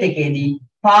 indirect එකේදී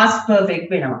past perfect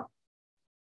වෙනවා.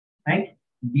 right?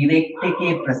 direct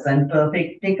එකේ present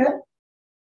perfect එක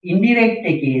indirect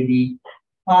එකේදී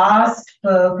past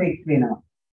perfect වෙනවා.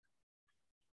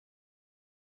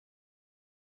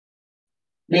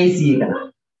 ලේසි එක.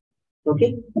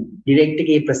 okay? direct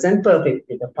එකේ present perfect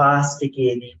එක past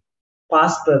එකේදී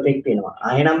past perfect වෙනවා.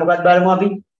 එහෙනම් මොකක්ද බලමු අපි?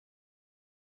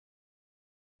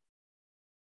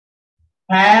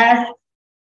 has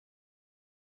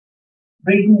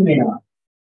written වෙනවා.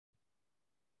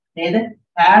 නේද?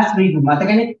 has written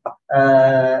මතකනේ?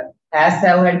 has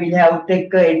have had will have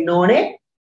එක්ක එන්න ඕනේ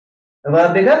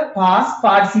verb එක past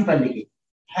participle එකේ.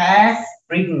 has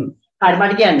written. හරි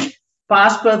මට කියන්න.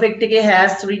 past perfect එකේ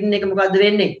has written එක මොකද්ද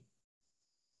වෙන්නේ?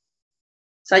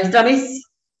 සජිතා මිස්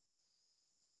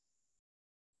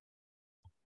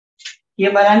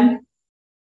කිය බලන්න.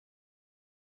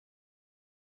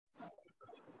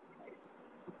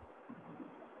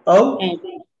 ඔව්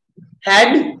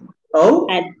had ඔව්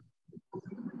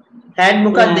had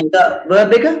මොකක්ද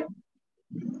verb එක?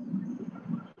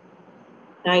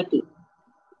 writing.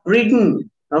 written.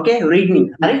 okay? written.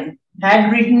 හරි. had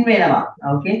written වෙනවා.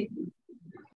 okay?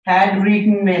 had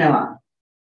written වෙනවා.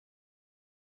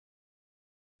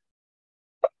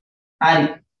 හරි.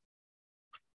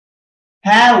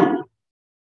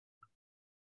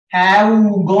 have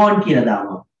gone කියලා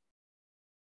දානවා.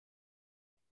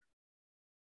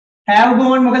 have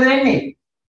gone මොකද වෙන්නේ?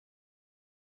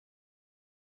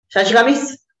 Shashika miss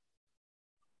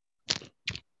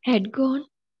Had gone.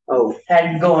 ඔව් had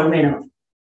gone වෙනවා.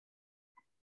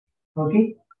 okay?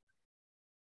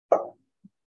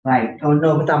 right. ඔන්න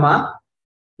ඔබ තමයි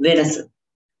වෙනස.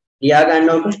 ලියා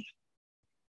ගන්නකො.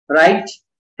 right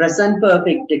present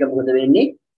perfect එක මොකද වෙන්නේ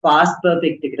past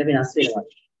perfect එකට වෙනස් වෙනවා.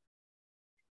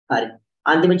 හරි.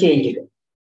 අන්තිම change එක.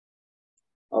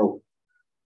 ඔව්.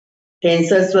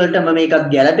 tenses වලටම මේකත්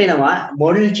ගැලපෙනවා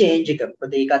modal change එක.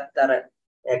 මොකද ඒකත් අර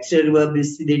auxiliary verb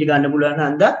විදිහට ගන්න පුළුවන්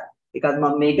හන්දා ඒකත්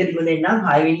මම මේකෙදිම දෙන්නම්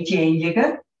 6 වෙනි change එක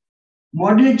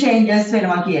modal changes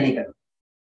වෙනවා කියන එක.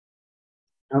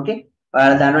 okay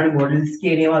ඔයාලා දන්නවනේ modals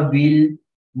කියන ඒවා will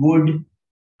would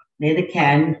නේද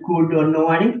can could ඔන්න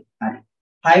ඕවනේ. හරි.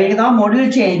 6 වෙනි තමයි modal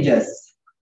changes.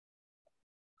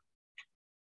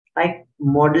 right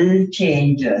modal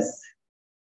changes.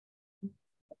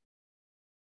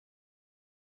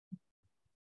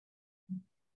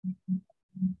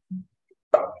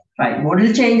 right modal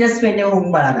changes වෙන්නේ උන්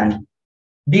බලගන්න.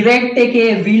 direct එකේ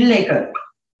will එක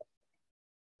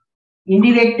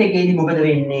indirect එකේදී මොකද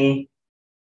වෙන්නේ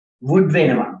would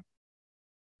වෙනවා.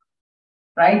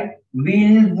 right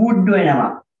will would වෙනවා.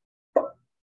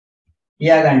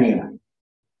 ලියාගන්න ඒවා.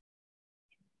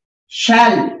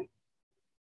 shall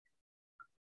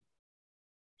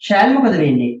මොකද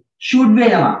වෙන්නේ should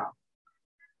වෙනවා.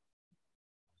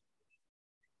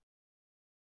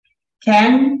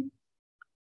 can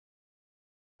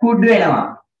could වෙනවා.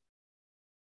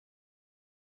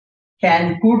 can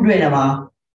could වෙනවා.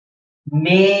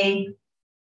 may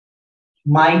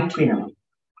might වෙනවා.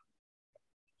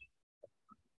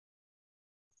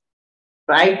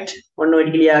 right ඔන්න ඔය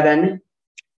ටික ලියා ගන්න.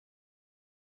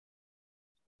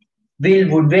 will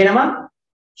would වෙනවා.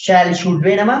 shall should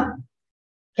වෙනවා.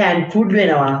 can could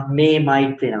වෙනවා. may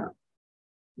might වෙනවා.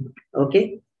 okay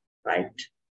right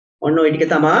ඔන්න ඔය ටික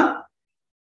තමයි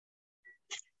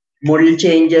modal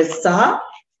changes සහ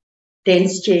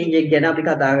tense change එක ගැන අපි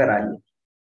කතා කරන්නේ.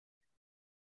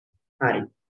 හරි.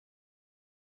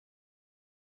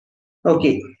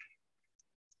 okay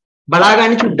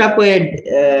බලාගන්න චුට්ටක් ඔය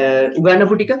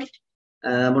උගන්නපු ටික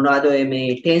මොනවද ඔය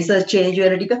මේ tenses change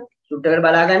වෙන ටික චුට්ටකට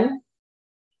බලාගන්න.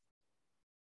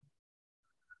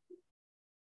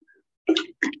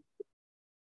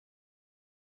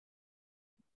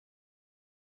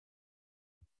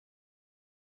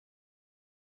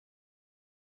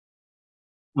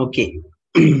 okay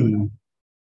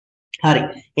හරි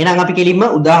එහෙනම් අපි කෙලින්ම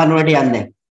උදාහරණ වලට යන්නේ.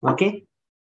 okay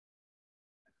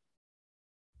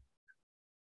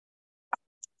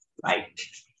right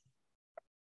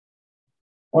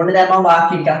ඔන්න දැන් මම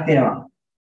වාක්‍ය ටිකක් දෙනවා.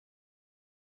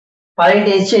 පළවෙනි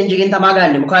tense change එකෙන් තමයි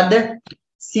ගන්නෙ. මොකද්ද?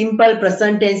 simple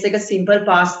present tense එක simple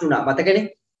past වුණා. මතකනේ?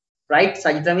 right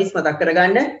සජිත්‍රමිස් මතක්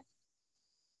කරගන්න.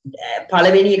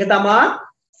 පළවෙනි එක තමයි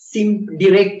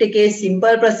direct එකේ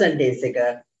simple present tense එක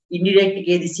indirect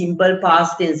එකේදී simple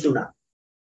past tense වුණා.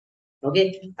 okay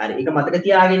හරි ඒක මතක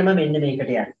තියාගෙනම මෙන්න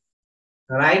මේකට යන්න.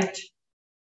 right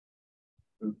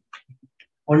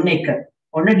ඔන්න එක.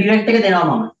 ඔන්න direct එක දෙනවා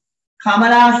මම.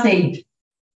 Kamala said.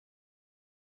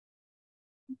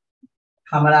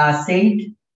 Kamala said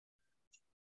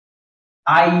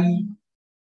I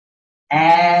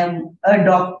am a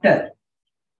doctor.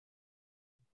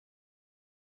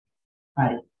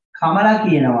 හරි. Kamala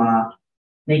කියනවා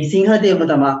මේක සිංහල තේරුම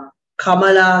තමයි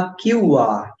Kamala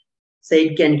කිව්වා.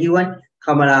 said කියන්නේ කිව්වනේ.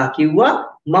 Kamala කිව්වා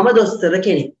මම දොස්තර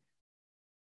කෙනෙක්.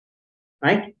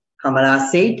 right Kamala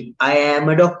said I am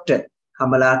a doctor.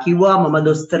 Kamala කිව්වා මම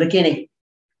දොස්තර කෙනෙක්.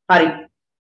 හරි.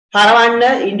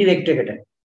 හරවන්න indirect එකට.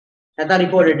 නැත්නම්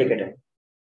reported එකට.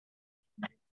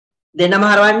 දෙන්නම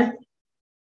හරවන්න.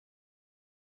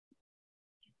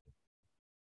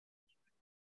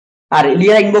 හරි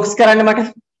ලියලා inbox කරන්න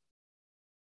මට.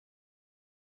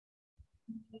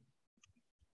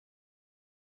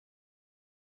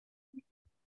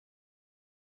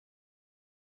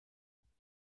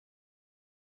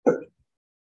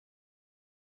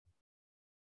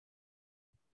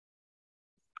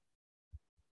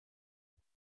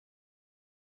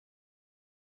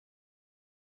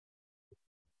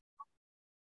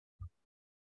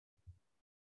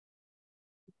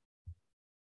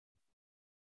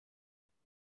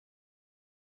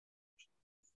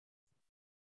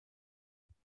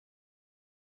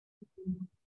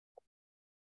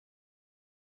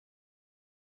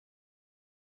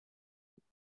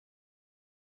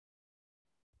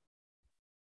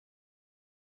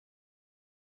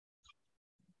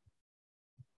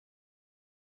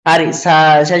 Hari,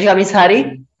 Shashika Miss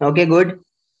Hari. Okay, good.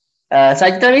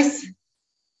 Sajita Miss.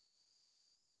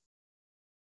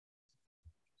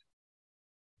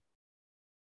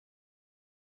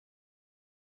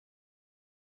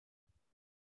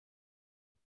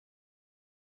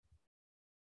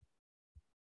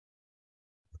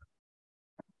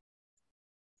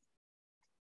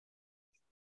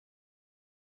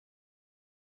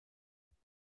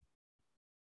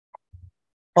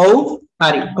 ඔව්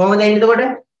හරි කොහොමද එන්නේ එතකොට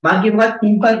මම කියපුවා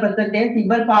simple present tense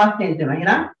simple past tense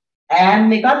වෙනවා එහෙනම්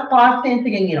am එකත් past tense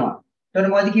එකෙන් එනවා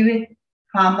එතකොට මොකද කිව්වේ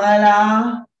Kamala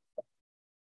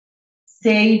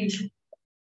said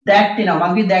that එනවා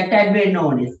මම කිව්වේ that add වෙන්න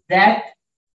ඕනේ that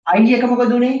I එක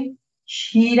මොකද උනේ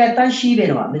she නැත්තම් she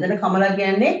වෙනවා මෙතන Kamala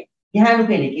කියන්නේ යහළු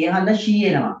කෙනෙක් ඒ හන්ද she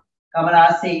එනවා Kamala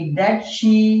said that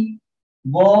she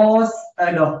was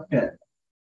a doctor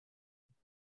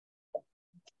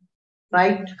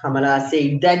right Kamala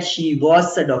said that she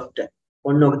was a doctor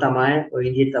ඔන්න ඔක තමයි ඔය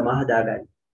විදිහට තමයි හදාගන්නේ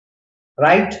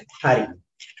right හරි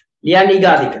ලියන්න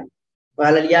ඊගාවට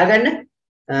ඔයාලා ලියා ගන්න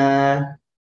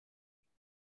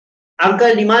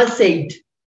Uncle Nimal said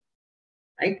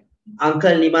right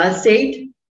Uncle Nimal said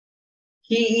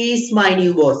he is my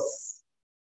new boss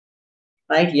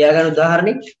right ලියා ගන්න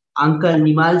උදාහරණේ Uncle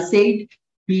Nimal said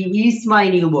he is my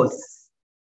new boss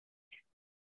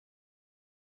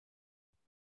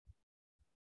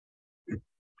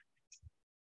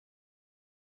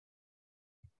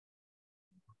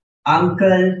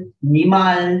Uncle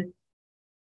Nimal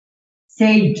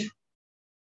said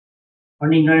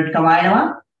on ignorant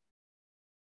kamayawa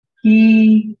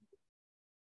he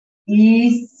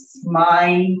is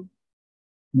my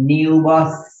new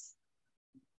boss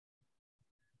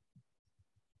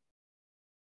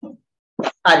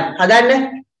හරි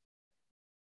හදන්න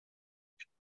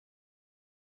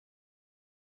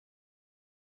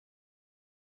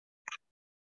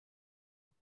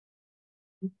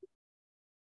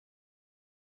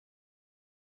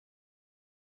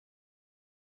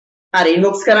හරි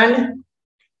inbox කරන්න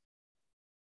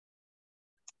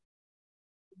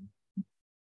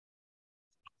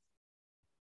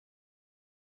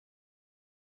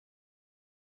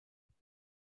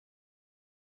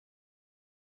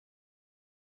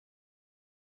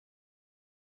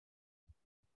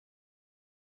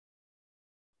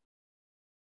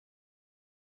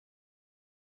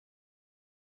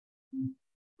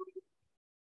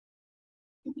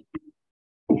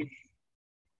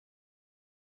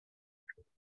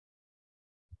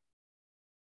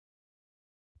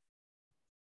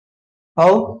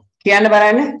ඔව් කියන්න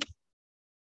බලන්න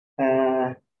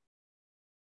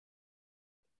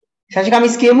Shashika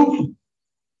miss කියමු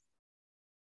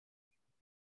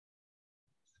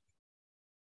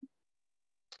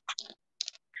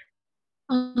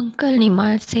Uncle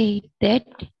Nimal said that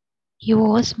he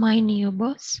was my new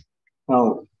boss. ඔව්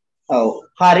ඔව්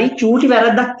හරි චූටි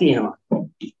වැරද්දක්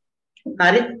තියෙනවා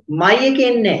හරි my එකේ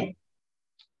එන්නේ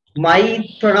my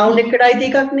pronoun එකට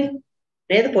අයිති එකක් නේ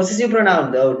නේද possessive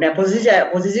pronoun නෑ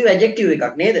possessive adjective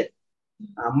එකක් නේද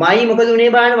my මොකද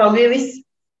උනේ බලන්න වගේ විස්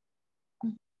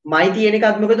my තියෙන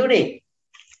එකත් මොකද උනේ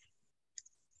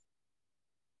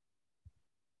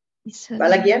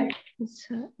බලලා කියන්න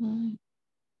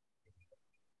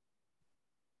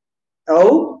ඔව්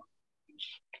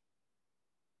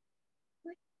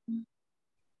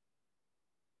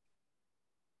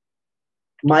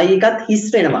my එකත් හිස්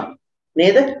වෙනවා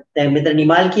නේද දැන් මෙතන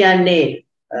නිමල් කියන්නේ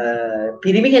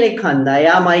පිරිමි කෙනෙක් හන්දා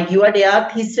එයා මයි කිව්වට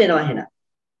එයාත් හිස් වෙනවා එහෙනම්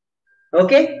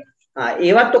ඕකේ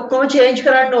ඒවත් ඔක්කොම චේන්ජ්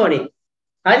කරන්න ඕනේ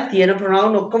හරි තියෙන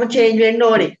ප්‍රොනවුන් ඔක්කොම චේන්ජ් වෙන්න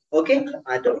ඕනේ ඕකේ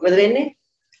එතකොට මොකද වෙන්නේ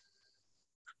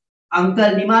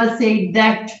Uncle Nimal said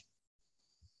that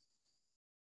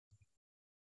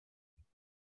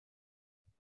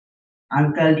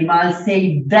Uncle Nimal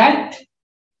said that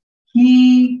he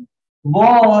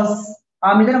was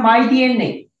මෙතන මයි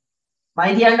තියෙන්නේ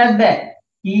මයි කියන්නත් බෑ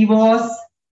he was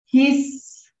his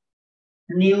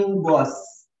new boss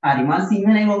හරි මම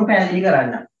සිංහලෙන් ඔක පැහැදිලි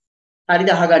කරන්න හරිද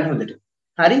අහගන්න හොඳට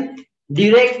හරි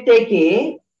ඩිරෙක්ට් එකේ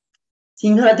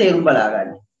සිංහල තේරුම් බලා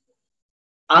ගන්න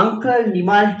අංකල්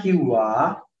නිමල් කිව්වා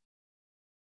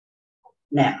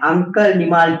නෑ අංකල්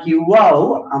නිමල්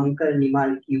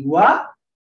කිව්වා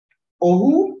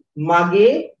ඔහු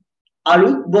මගේ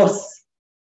අලුත් බොස්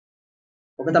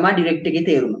ඔක තමයි ඩිරෙක්ට් එකේ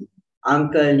තේරුම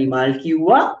අංකල් නිමල්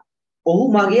කිව්වා ඔහු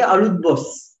මගේ අලුත් බොස්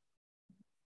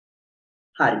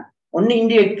හරි ඔන්න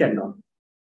ඉන්ඩිරෙක්ට් කරනවා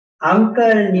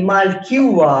අංකල් නිමල්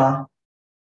කිව්වා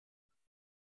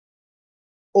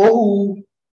ඔහු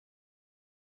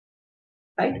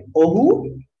right ඔහු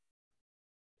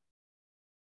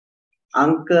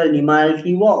අංකල් නිමල්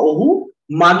කිව්වා ඔහු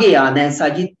මගේ දැන්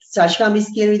සජිත් ශාෂිකා මිස්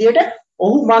කියන විදිහට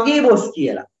ඔහු මගේ බොස්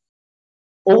කියලා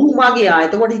ඔහු මගේ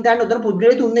එතකොට හිතන්න උතන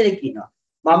පුද්ගලයා තුන් දෙනෙක්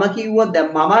ඉන්නවා මම කිව්වොත්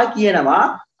දැන් මම කියනවා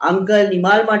අංකල්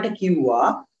නිමල් මට කිව්වා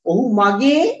ඔහු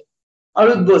මගේ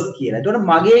අලුත් බොස් කියලා. එතකොට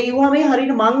මගේ කිව්වම මේ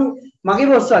හරියට මගේ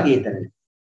බොස් වගේ එතන.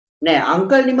 නෑ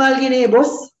අංකල් නිමල් කියන්නේ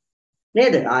බොස්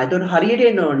නේද? එතකොට හරියට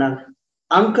එන්න ඕන නම්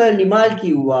අංකල් නිමල්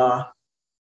කිව්වා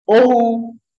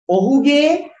ඔහුගේ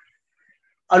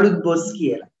අලුත් බොස්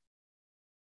කියලා.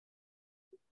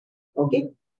 okay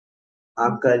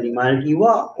අංකල් නිමල්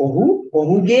කිව්වා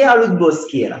ඔහුගේ අලුත් බොස්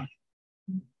කියලා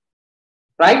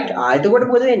right එතකොට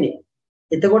මොකද වෙන්නේ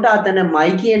එතකොට අතන my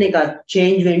කියන එක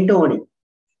change වෙන්න ඕනේ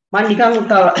මම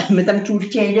නිකන් මෙතන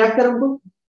චූටි change එකක් කරමුකෝ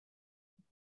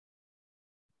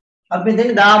අපි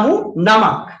මෙතන දාමු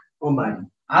නමක් ඔබයි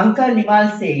අංකල් නිමල්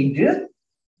said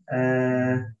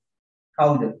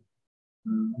කවුද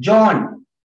John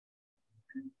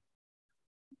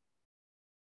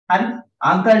හරි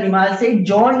Uncle Nimal said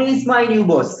John is my new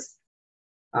boss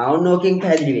ඔන්නෝකින්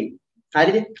පැහැදිලි වෙයි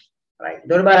හරිද right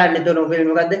එතකොට බලන්න එතකොට ඔක වෙන්නේ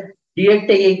මොකද්ද direct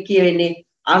එකේ කියවෙන්නේ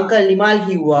Uncle Nimal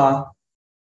කිව්වා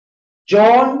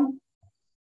John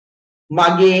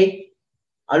මගේ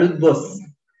අලුත් boss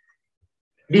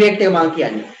direct එක මම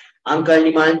කියන්නේ Uncle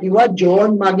Nimal කිව්වා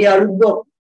John මගේ අලුත් boss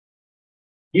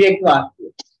direct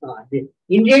වාක්‍යය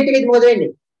indirect එකේ මොකද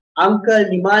වෙන්නේ Uncle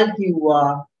Nimal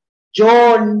කිව්වා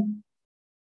John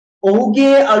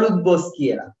ඔහුගේ අලුත් බොස්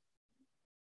කියලා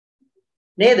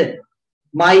නේද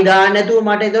මයි දාන්න නැතුව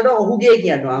මට එතකොට ඔහුගේ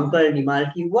කියනවා අංකල් නිමල්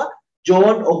කිව්වා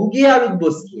ජෝන් ඔහුගේ අලුත්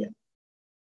බොස් කියලා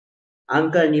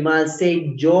uncle Nimal said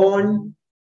John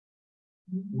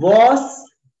was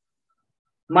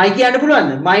මයි කියන්න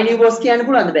පුළුවන්ද my new boss කියන්න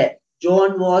පුළුවන්ද බෑ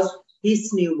John was his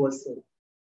new boss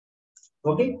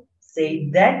okay said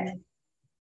that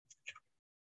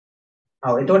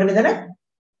එතකොට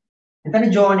මෙතන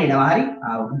John එනවා හරි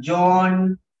John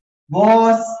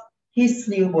was his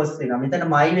new boss වෙනවා මෙතන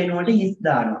my වෙනුවට his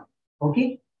දානවා okay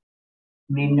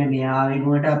මෙන්න මෙයා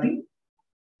වෙනුවට අපි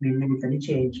මෙන්න මෙතන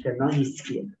change කරනවා his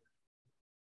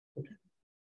කියලා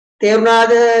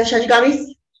තේරුණාද ශෂිකා miss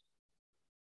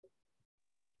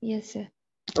Yes, sir.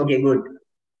 okay good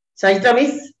සයිත්‍රා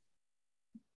miss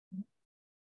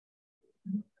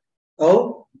ඔව්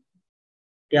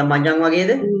ටිකක් මංජන්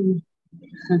වගේද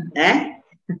ඈ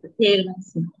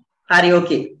හරි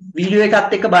ඕකේ වීඩියෝ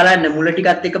එකත් එක්ක බලන්න මුල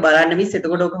ටිකත් එක්ක බලන්න මිස්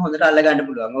එතකොට ඔක හොඳට අල්ල ගන්න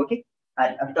පුළුවන් ඕකේ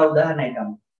හරි අපි තව උදාහරණයක්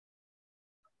ගමු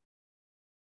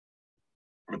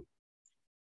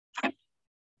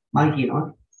මම කියනවා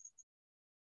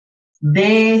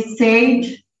they said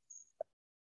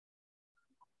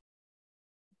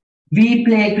we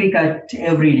play cricket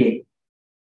every day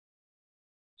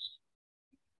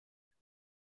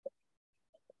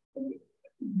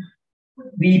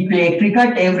we play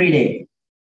cricket every day.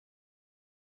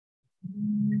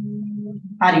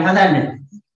 Hari හදන්න.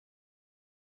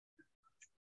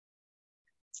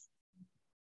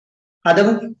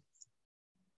 හදමු.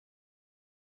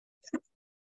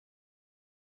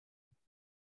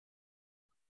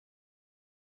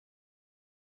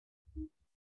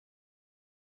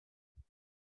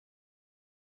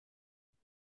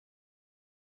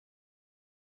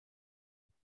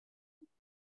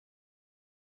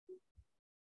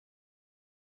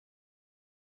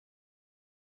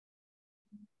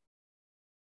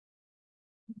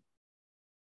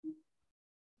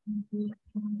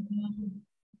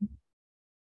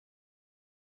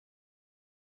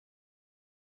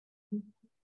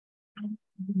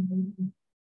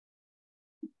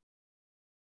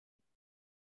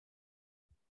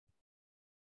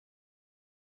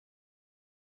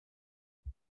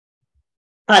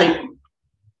 Hari.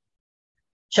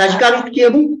 Shashika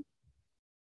කියමු.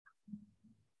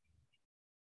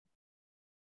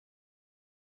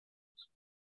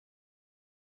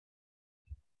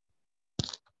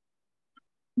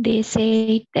 They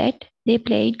said that they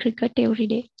played cricket every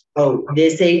day. Oh, they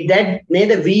said that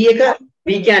නේද V එක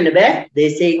V කියන්න බෑ. They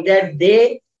said that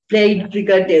they played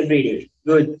cricket every day.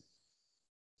 Good.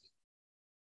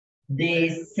 They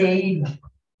said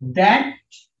that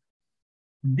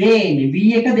they V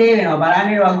එක they වෙනවා බලන්න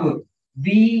වගු.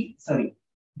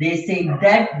 They said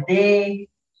that they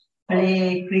play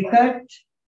cricket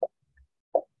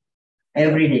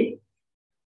every day.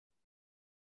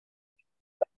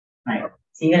 Right.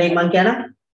 සිංහලෙන් මං කියනවා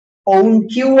ඔවුන්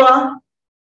කිව්වා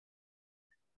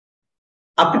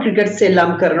අපි ක්‍රිකට්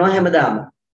සෙල්ලම් කරනවා හැමදාම.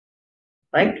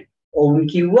 right? ඔවුන්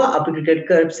කිව්වා අපි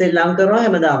ක්‍රිකට් සෙල්ලම් කරනවා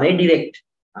හැමදාම. ඒ ඩිරෙක්ට්.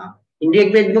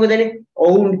 ඉන්ඩිරෙක්ට් වෙද්දි මොකද වෙන්නේ?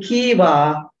 ඔවුන් කීවා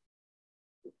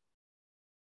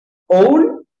ඔවුන්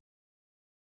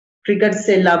ක්‍රිකට්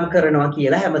සෙල්ලම් කරනවා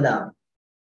කියලා හැමදාම.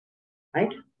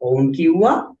 right? ඔවුන්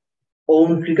කිව්වා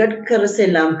ඔවුන් ක්‍රිකට්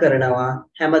සෙල්ලම් කරනවා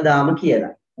හැමදාම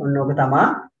කියලා. ඔන්න ඔක තමයි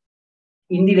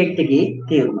ඉන්ඩිරෙක්ට් එකේ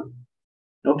තේරුම.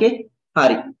 ඕකේ?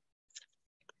 හරි.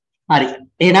 හරි.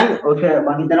 එහෙනම් ඔක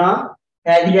මම හිතනවා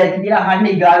පැහැදිලි ඇති කියලා අහන්න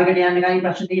ඊගාවෙකට යන්න ගිහින්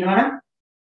ප්‍රශ්න තියෙනවා නම්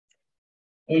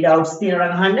ඒ ඩවුට්ස් තියෙනවා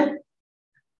නම් අහන්න.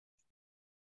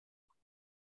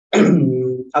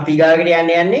 අපි ඊගාවෙකට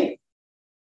යන්නේ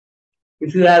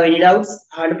if you have any doubts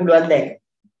අහන්න පුළුවන් දැන්.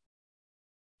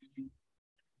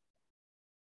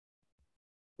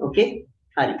 okay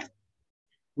hari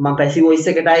මම පැසිව් වොයිස්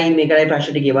එකටයි මේකටයි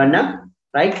ප්‍රශ්න ටික ගෙවන්නම්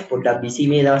right පොඩ්ඩක් බිසි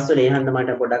මේ දවස්වල ඒ හන්ද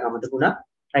මට පොඩ්ඩක් අමතක වුණා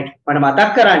right මට මතක්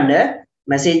කරන්න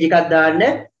මැසේජ් එකක් දාන්න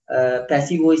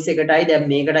පැසිව් වොයිස් එකටයි දැන්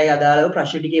මේකටයි අදාළව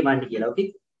ප්‍රශ්න ටික එවන්න කියලා okay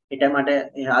හෙට මට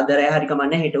ආදරය හරි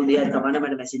කමන්නේ හෙට උදේ හරි කමන්නේ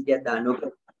මට මැසේජ් එකක් දාන්න ඕක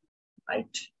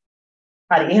right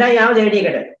හරි එහෙනම් යාම දෙවෙනි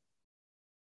එකට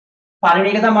පළවෙනි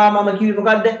එක තමයි මම කිව්වේ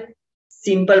මොකද්ද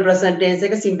simple present tense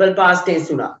එක simple past tense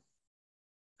උනා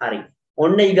හරි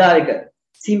ඔන්න ඊගාව එක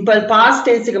simple past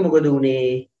tense එක මොකද උනේ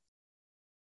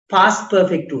past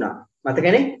perfect උනා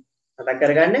මතකනේ මතක්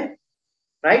කරගන්න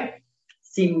right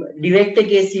direct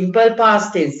එකේ simple past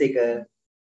tense එක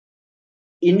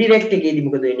indirect එකේදී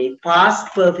මොකද වෙන්නේ past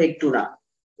perfect උනා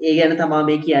ඒ ගැන තමයි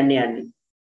මේ කියන්නේ යන්නේ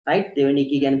right දෙවෙනි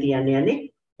එක ගැන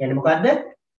කියන්නේ මොකද්ද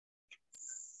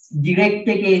direct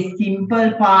එකේ simple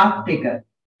past එක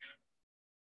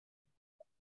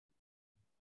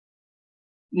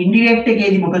indirect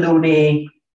එකේදී මොකද උනේ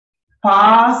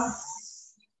past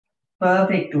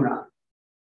perfect උනා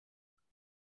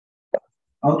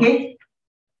okay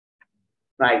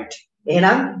right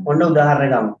එහෙනම් ඔන්න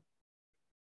උදාහරණ ගමු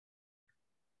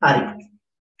හරි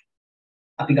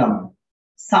අපි ගමු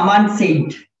someone said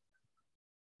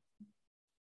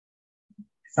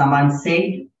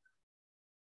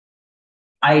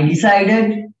I decided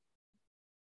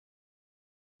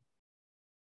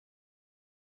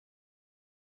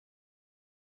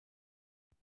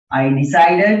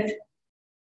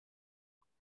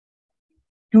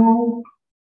to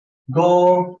go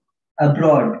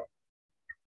abroad.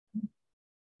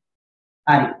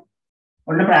 Hari.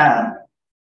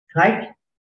 Right?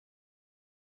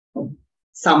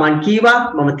 Saman kiwa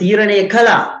mama තීරණය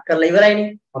කළා කරලා ඉවරයිනේ.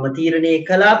 මම තීරණය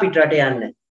කළා පිටරට යන්න.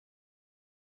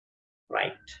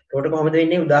 right. එතකොට කොහොමද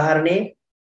වෙන්නේ උදාහරණේ?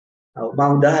 මම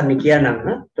උදාහරණ කියන්නම්.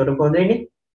 එතකොට කොහොමද වෙන්නේ?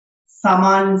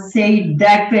 Saman said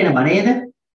that වෙනවා නේද?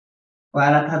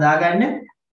 ඔයාලත් හදාගන්න.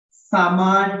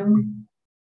 Saman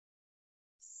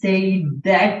said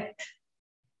that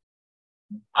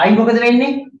I මොකද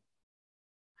වෙන්නේ?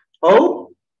 ඔව්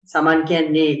Saman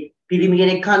කියන්නේ පිරිමි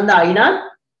කෙනෙක් හන්ද I නම්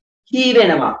he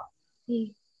වෙනවා.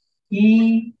 he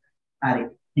හරි.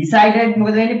 decided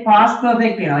මොකද වෙන්නේ? past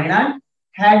perfect වෙනවා. එහෙනම්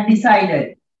had decided.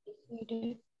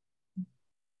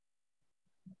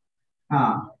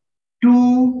 to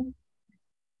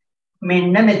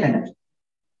මෙන්න මෙතන.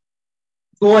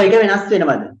 go එක වෙනස්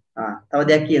වෙනවද? තව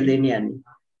දෙයක් කියලා දෙන්න යන්නේ.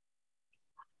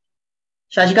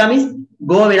 Shashika miss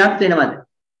go වෙනස් වෙනවද?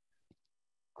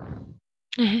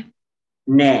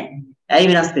 නෑ. ඇයි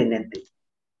වෙනස් වෙන්නේ නැත්තේ?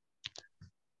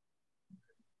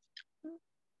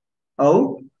 ඔව්.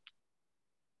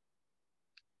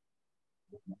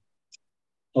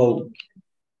 ඔව්.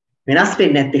 වෙනස්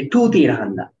වෙන්නේ නැත්තේ to තියෙන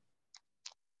හන්දා.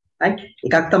 right?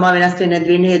 එකක් තමයි වෙනස් වෙන්නේ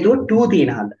නැති වෙන්නේ හේතුව to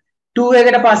තියෙන හන්දා. to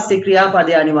එකට පස්සේ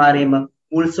ක්‍රියාපදයේ අනිවාර්යයෙන්ම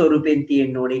මුල් ස්වරූපෙන්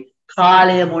තියෙන්න ඕනේ.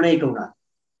 කාලය මොන එක උනත්.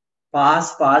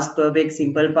 past perfect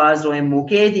simple past ඔය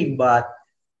මොකේ තිබ්බත්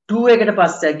to එකට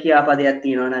පස්සේ ක්‍රියාපදයක්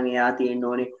තියෙනවා නම් එයා තියෙන්න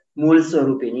ඕනේ මුල්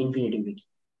ස්වරූපෙන් infinitive එක.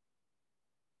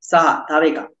 සහ තව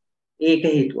එකක්. ඒක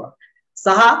හේතුවක්.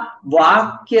 සහ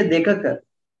වාක්‍ය දෙකක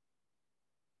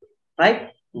right?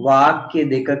 වාක්‍ය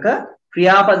දෙකක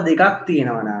ක්‍රියාපද දෙකක්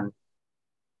තියෙනවා නම්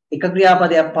එක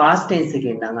ක්‍රියාපදයක් past tense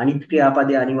එකෙන් නම් අනිත්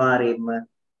ක්‍රියාපදය අනිවාර්යයෙන්ම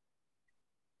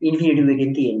infinitive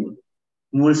එකෙන් තියෙන්නේ.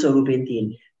 මුල් ස්වරූපෙන්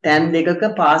තියෙන්නේ. තැන් දෙකක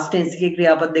past tense එකේ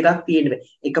ක්‍රියාපද දෙකක් තියෙන්න බෑ.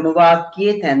 එකම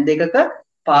වාක්‍යයේ තැන් දෙකක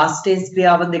past tense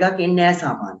ක්‍රියාපද දෙකක් එන්නේ නැහැ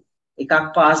සාමාන්‍යයෙන්. එකක්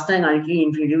past නම් අනිත් එක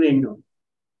infinitive වෙන්න ඕනේ.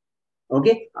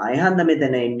 okay? ආය හන්ද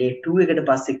මෙතන එන්නේ to එකට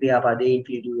පස්සේ ක්‍රියාපදයේ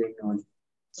infinitive වෙන්න ඕනේ.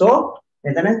 so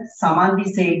මෙතන Samanthi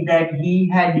said that he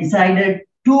had decided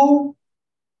to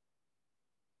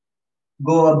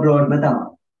go abroad ම තමයි.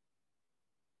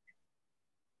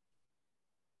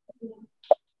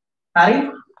 හරි?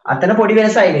 අතන පොඩි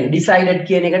වෙනසයි වෙන්නේ. decided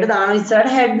කියන එකට දාන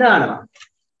ඉස්සරහට had දානවා.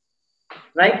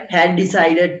 right? had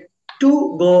decided to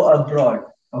go abroad.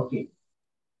 okay.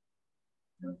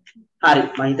 හරි.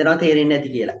 මම හිතනවා තේරෙන්නේ නැති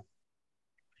කියලා.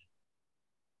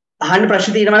 අහන්න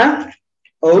ප්‍රශ්න තියෙනවා නම්?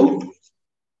 ඔව්.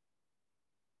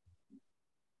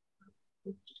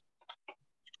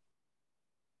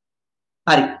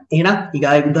 හරි. එහෙනම්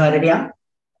ඊගාවේ උදාහරණයට යන්න.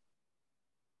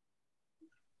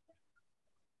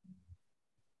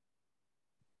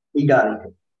 ඊගාවට.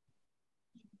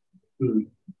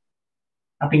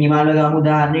 අපි නිමාල්ව ගමු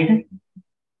උදාහරණයට.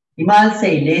 නිමාල්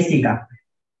said ලේසි එකක්.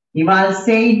 නිමාල්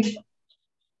said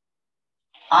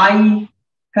I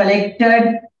collected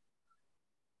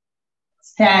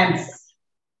stamps.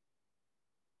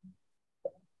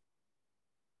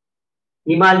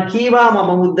 නිමාල් කීවා මම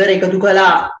මුද්දර එකතු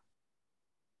කළා.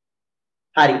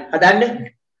 හරි හදන්න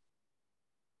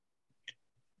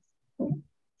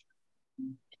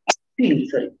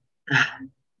sorry.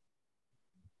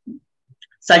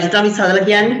 Sajita miss හදලා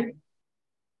කියන්න.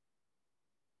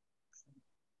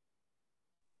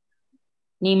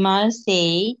 Nimal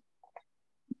say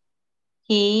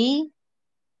he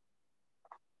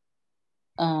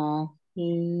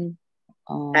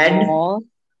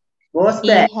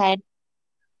had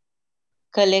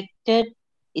collected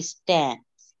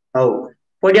stamps. ඔව්.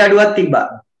 පොඩි අඩුවක් තිබ්බා.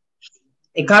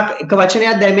 එක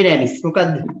වචනයක් දැම්මේ නෑ මිස්.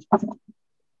 මොකද්ද?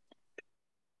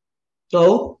 So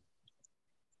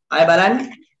ආයෙ බලන්න.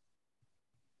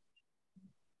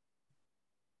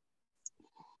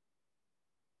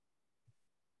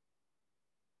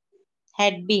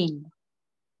 Had been.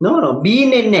 No,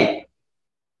 been එන්නේ.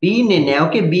 Been එන්නේ.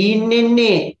 Okay, been එන්නේ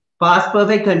past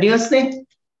perfect continuous නේ.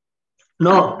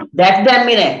 No, that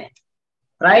දැම්මේ නෑ.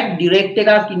 Right? direct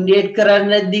එකක් indirect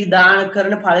කරන්නදී දාන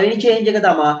කරන පළවෙනි change එක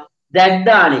තමයි that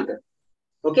දාන එක.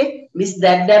 Okay? miss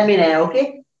that දැම්මේ නෑ. Okay?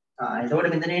 එතකොට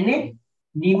මෙතන එන්නේ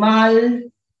Nimal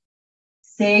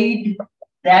said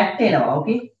that එනවා.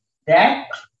 Okay? that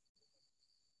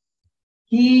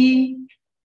he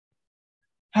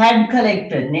had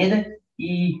collected නේද?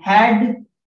 he had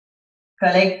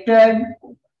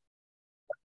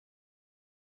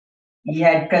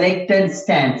collected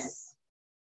stamps.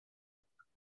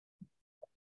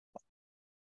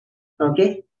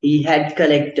 Okay, he had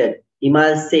collected.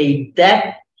 Nimal said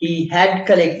that he had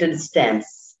collected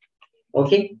stamps.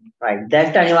 Okay, right.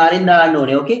 That අනිවාර්යෙන් දාන්න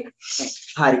ඕනේ. Okay,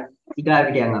 හරි.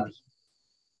 ඊගාවට යන්න අපි.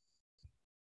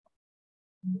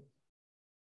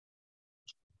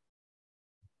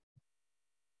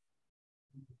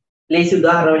 ලේසි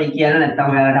උදාහරණයක් කියන්න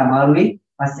නැත්නම් ඔයාලට අමාරුයි.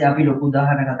 පස්සේ අපි ලොකු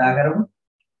උදාහරණ කතා කරමු.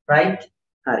 Right?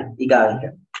 හරි. ඊගාවට.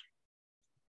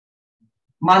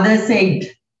 Mother said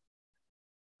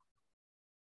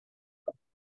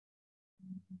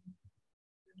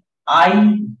I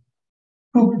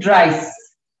cooked rice.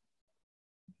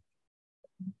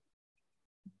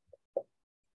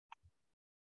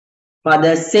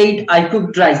 Mother said I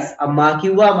cooked rice. අම්මා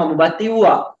කිව්වා මම බත්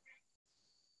කිව්වා.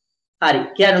 හරි.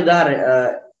 කියන්න උදාහරණ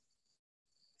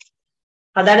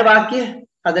හදාන්න වාක්‍ය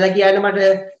හදලා කියන්න මට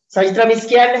සජිත්‍රා මිස්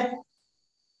කියන්න.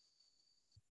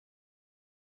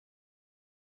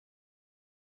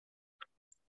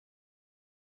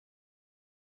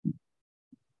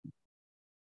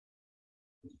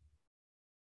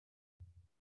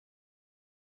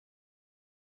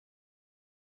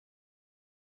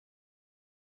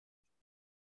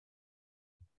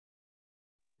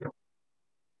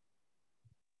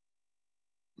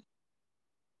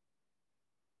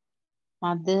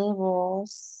 Mother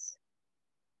was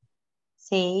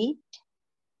said.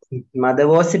 Mother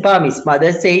was එපා මිස්.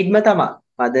 Mother said ම තමයි.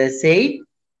 Mother said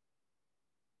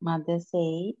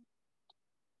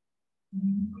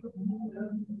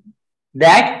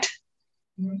that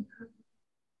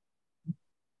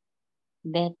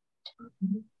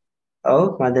oh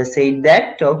mother said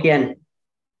that okay and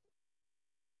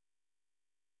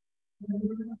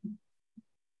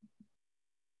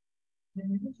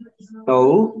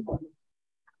oh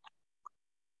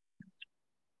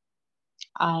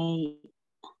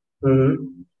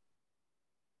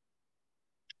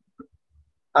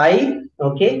I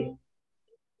okay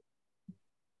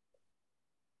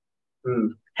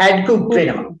had cooked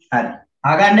වෙනවා. හරි.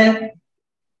 අහගන්න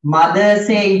mother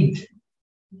said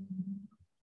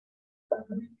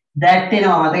that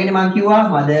එනවා. මතකනේ මම කිව්වා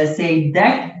mother said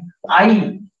that I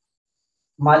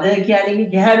mother කියන්නේ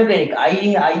ගැහැණු කෙනෙක්.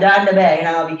 I දාන්න බෑ.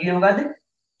 එහෙනම් අපි කියමු මොකද්ද?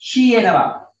 she එනවා.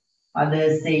 mother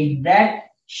said that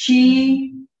she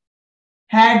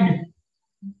had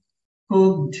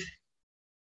cooked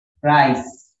rice.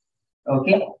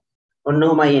 Okay?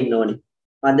 ඔන්නෝමයි එන්න ඕනේ.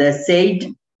 Mother said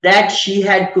that she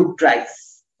had cooked rice.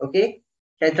 Okay?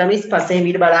 චෛත්‍ර miss පස්සේ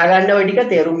මීට බලා ගන්න ඔය ටික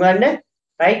තේරුම් ගන්න.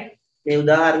 right? මේ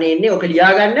උදාහරණේ එන්නේ ඔක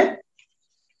ලියා ගන්න.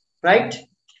 right?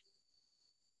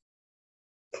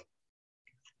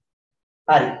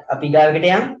 හරි. අපි ගාවකට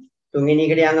යන්. තුන්වෙනි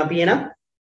එකට යන් අපි එනම්.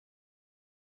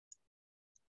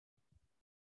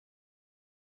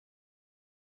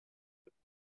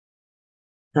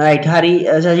 right. හරි.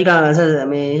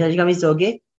 Shashika miss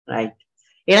okay? right.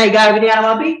 එහෙනම් ඊගාවට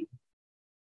යනවා අපි.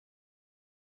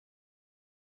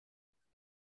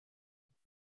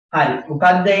 හරි.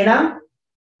 මොකක්ද එහෙනම්?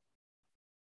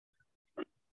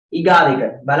 ඊගාව එක.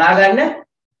 බලා ගන්න.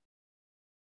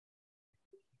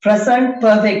 present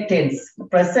perfect tense.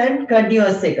 present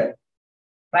continuous එක.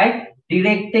 right?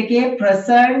 direct එකේ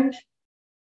present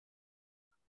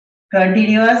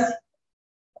continuous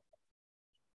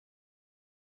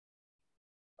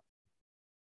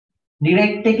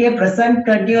direct එකේ present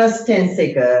continuous tense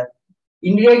එක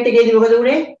indirect එකේදී මොකද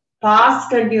උනේ past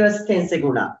continuous tense එක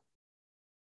උනා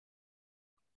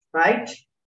right?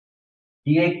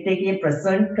 direct එකේ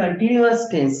present continuous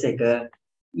tense එක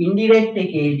indirect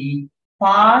එකේදී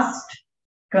past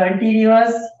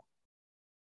continuous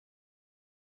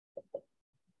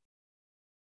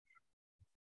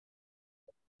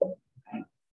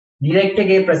direct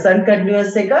එකේ present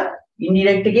continuous එක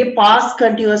indirect එකේ past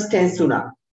continuous tense උනා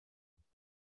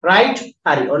right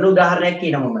හරි ඔන්න උදාහරණයක්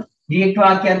කියනවා මම direct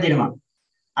වාක්‍යයක් දෙනවා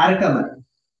අරකම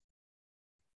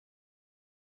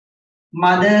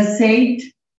mother said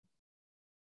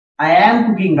I am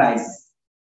cooking rice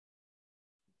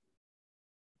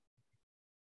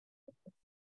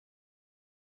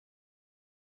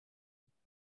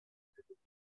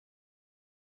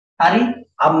හරි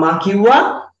අම්මා කිව්වා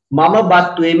මම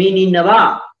බත් වෙමින් ඉන්නවා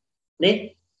නේ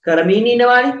කරමින්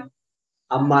ඉන්නවානේ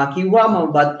අම්මා කිව්වා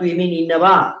මම බත් වෙමින්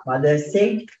ඉන්නවා mother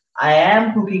said I am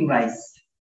cooking rice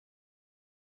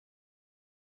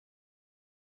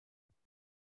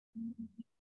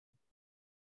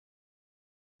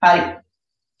හරි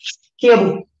කියමු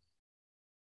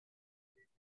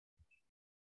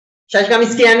ශාෂිකා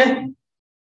මිස් කියන්නේ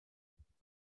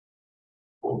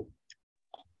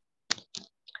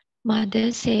Mother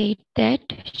said that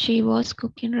she was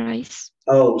cooking rice.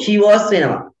 Oh, she was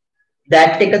වෙනවා.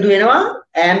 that එකතු වෙනවා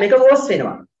am එක was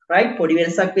වෙනවා. right? පොඩි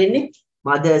වෙනසක් වෙන්නේ.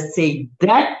 Mother said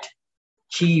that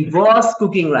she was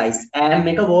cooking rice. am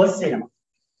එක was වෙනවා.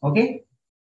 Okay?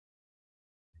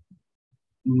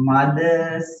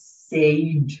 Mother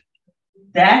said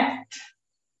that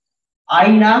I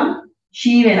නම්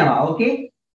she වෙනවා. Okay?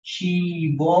 She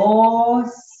was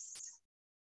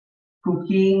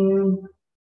cooking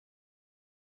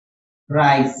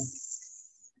rice.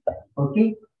 Okay?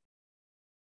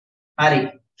 Hari.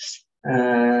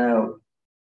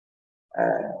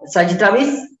 Sajita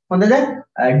miss, හොඳද?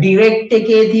 direct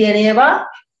එකේ තියෙන ඒවා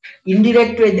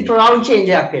indirect වෙද්දි pronoun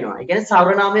change එකක් වෙනවා. ඒ කියන්නේ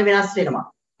සර්වනාමය වෙනස් වෙනවා.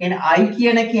 කියන්නේ I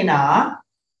කියන කෙනා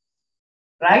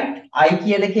right? I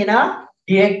කියන කෙනා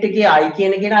direct එකේ I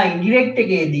කියන කෙනා indirect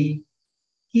එකේදී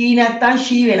he නැත්තම්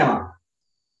she වෙනවා.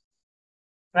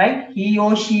 right? he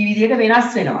or she විදියට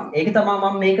වෙනස් වෙනවා. ඒක තමයි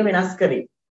මම මේක වෙනස් කරේ.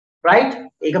 right?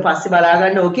 ඒක පස්සේ බලා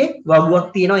ගන්න ඕකේ. වගුවක්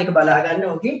තියෙනවා ඒක බලා ගන්න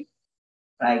ඕකේ.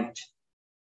 right.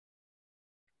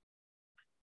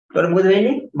 ඒතර මොකද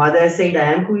වෙන්නේ? mother said I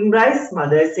am cooking rice.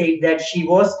 mother said that she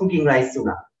was cooking rice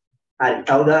උනා. හරි.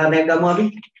 තව උදාහරණයක් ගමු අපි.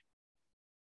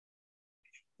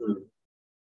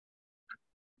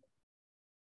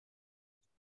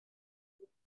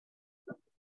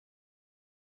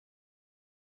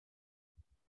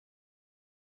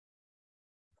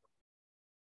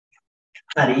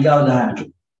 හරි ඊගා උදාහරණය.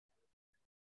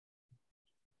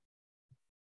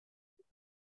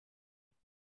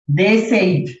 they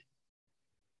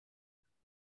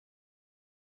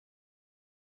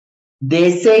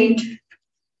said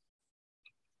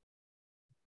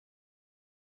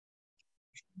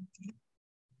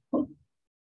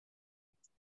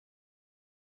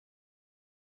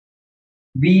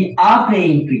we are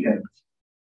playing cricket.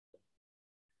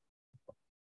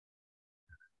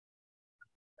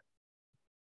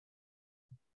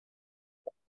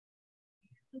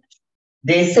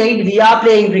 they said we are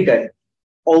playing cricket.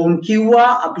 ඔවුන් කිව්වා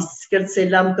අපි ක්‍රිකට්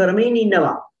සෙල්ලම් කරමින්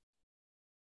ඉන්නවා.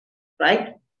 right?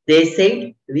 they said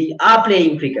we are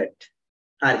playing cricket.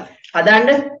 හරි.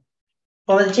 හදන්න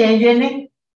කොහොමද change වෙන්නේ?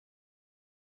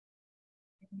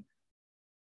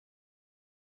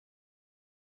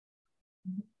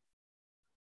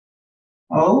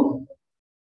 ඔව්.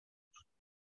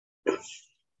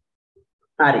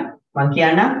 හරි. මම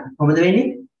කියන්න කොහොමද වෙන්නේ?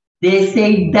 they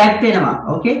said that වෙනවා.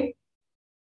 okay?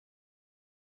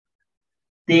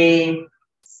 they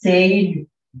said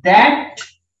that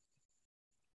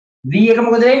we එක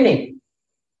මොකද වෙන්නේ?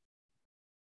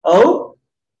 ඔව්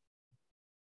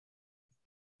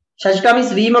ශාෂිකා මිස්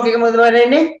we මොකක මොකද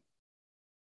වෙන්නේ?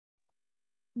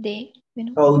 They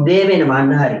වෙනවා. ඔව් they වෙනවා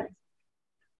අන්න හරි.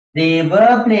 they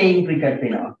were playing cricket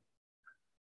වෙනවා.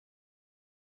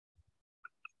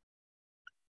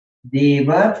 they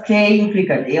were playing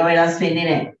cricket. ඒව වෙනස් වෙන්නේ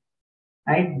නැහැ.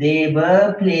 right? they were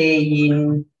playing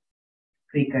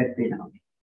cricket වෙනවා.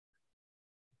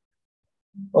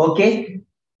 okay?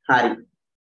 හරි.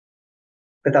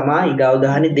 ඒක තමයි ඊගා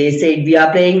උදාහරණේ they said we are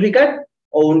playing cricket.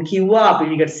 ඔවුන් කිව්වා අපි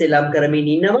ක්‍රිකට් සෙල්ලම් කරමින්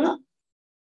ඉන්නවා.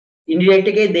 indirect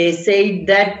එකේ they said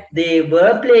that they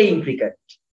were playing cricket.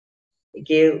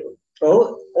 ඒකේ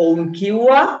ඔවුන්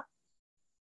කිව්වා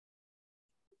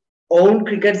ඔවුන්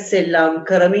ක්‍රිකට් සෙල්ලම්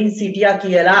කරමින් සිටියා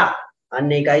කියලා.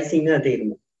 අන්න ඒකයි සිංහල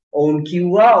තේරුම. ඔවුන්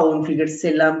කිව්වා ඔවුන් ක්‍රිකට්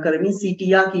සෙල්ලම් කරමින්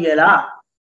සිටියා කියලා.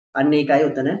 අන්න ඒකයි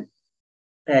උතන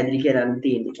පැහැදිලි කරන්න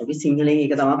තියෙන්නේ. අපි සිංහලෙන්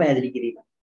ඒක තමයි පැහැදිලි කිරීම.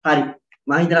 හරි.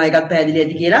 මම හිතනවා ඒකත් පැහැදිලි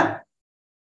ඇති කියලා.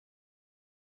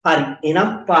 හරි. එහෙනම්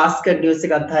past continuous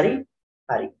එකත් හරි.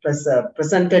 හරි.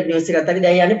 present continuous එකත් හරි.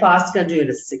 දැන් යන්නේ past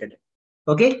continuous එකට.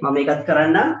 ඕකේ? මම ඒකත්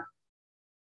කරන්නම්.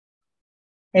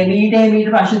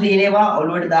 එමීට ප්‍රශ්න තියෙනවා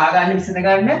ඔළුවට දාගන්න විසඳ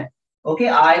ගන්න. ඕකේ?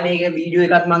 ආයෙ මේක වීඩියෝ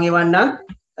එකක් මම එවන්නම්.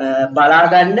 බලා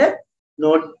ගන්න.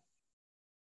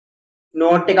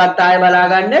 නෝට් එකත් ආයෙ බලා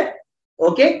ගන්න.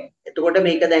 ඕකේ? එතකොට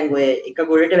මේක දැන් ඔය එක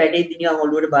ගොඩට වැටෙද්දි නිකන්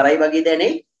ඔළුවට බරයි වගේ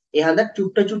දැනේ. ඒ හන්ද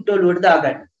චුට්ට ඔළුවට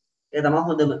දාගන්න. ඒක තමයි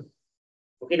හොඳම.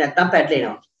 ඕකේ නැත්තම්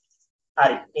පැටලෙනවා.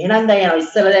 හරි. එහෙනම් දැන් යනවා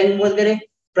ඉස්සෙල්ලා දැන් මොකද කරේ?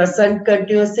 present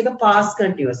continuous එක past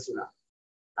continuous වුණා.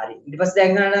 හරි. ඊට පස්සේ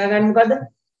දැන් ගන්න මොකද්ද?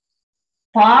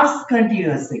 past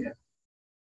continuous එක.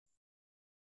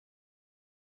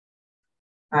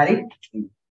 හරි.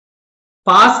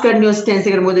 past continuous tense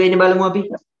එකට මොකද වෙන්නේ බලමු අපි.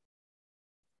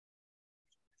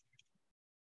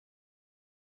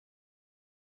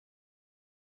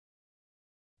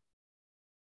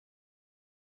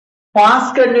 past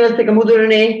continuous එක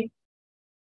මුදුනේ.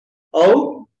 ඔව්.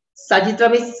 සජිත්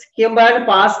රමිස් කියමු බලන්න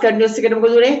past continuous එකට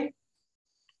මොකද උනේ?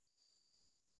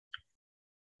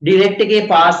 direct එකේ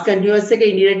past continuous එක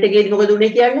indirect එකේදී මොකද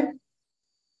උනේ කියන්නේ?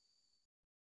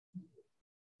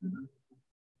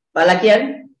 බලලා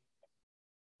කියන්නේ.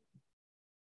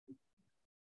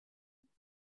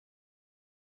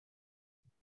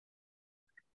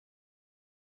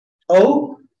 ඔව්.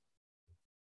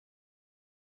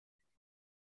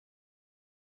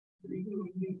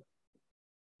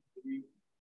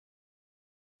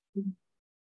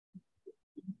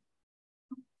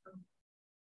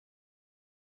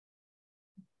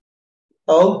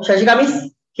 ඔව් ශශිකමිස්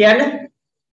කියන්න.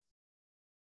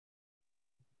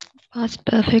 past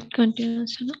perfect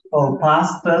continuous වෙනවා. ඔව්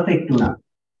past perfect උනා.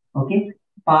 ඕකේ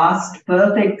past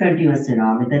perfect continuous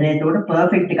වෙනවා. මෙතන එතකොට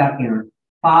perfect එකක් එනවා.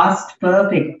 past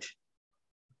perfect.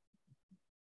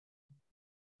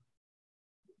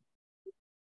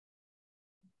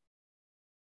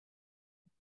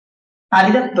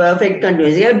 හරිද? perfect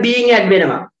continuous එක being add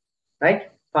වෙනවා. right?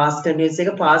 past continuous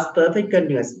එක past perfect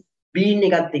continuous. being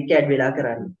එකත් එක්ක add වෙලා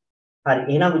කරන්නේ. හරි.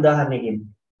 එහෙනම් උදාහරණයක් ගමු.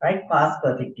 right? past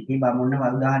perfect එකේ බමුණ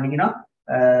උදාහරණයක් කියනවා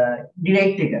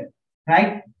direct එක.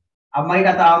 right? අම්මයි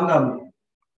කතාවම ගමු.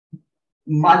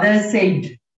 mother said.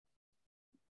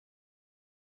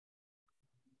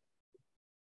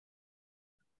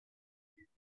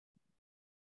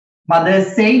 mother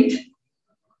said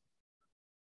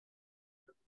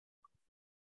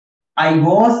I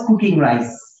was cooking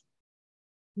rice.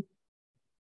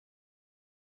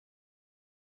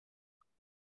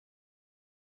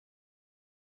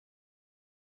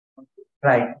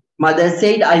 Right. Mother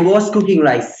said I was cooking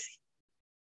rice.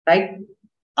 Right.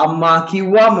 අම්මා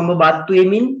කිව්වා මම බත්තු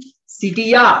වෙමින්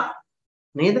සිටියා.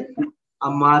 නේද?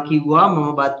 අම්මා කිව්වා මම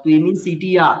බත්තු වෙමින්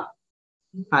සිටියා.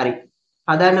 හරි.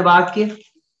 හදන්න වාක්‍ය.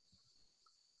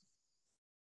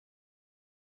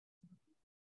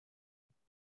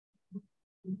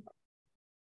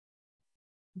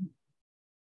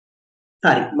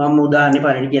 හරි. මම උදාහරණේ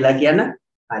පළවෙනි කියලා කියන්න.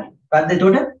 හරි. මොකද්ද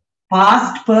එතකොට?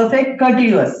 past perfect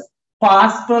continuous.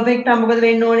 past perfect නම් මොකද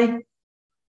වෙන්න ඕනේ?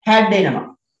 had එනවා.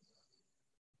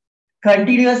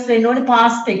 continuous වෙන්න ඕනේ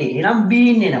past එකේ. එහෙනම්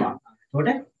been එනවා.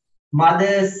 එතකොට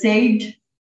mother said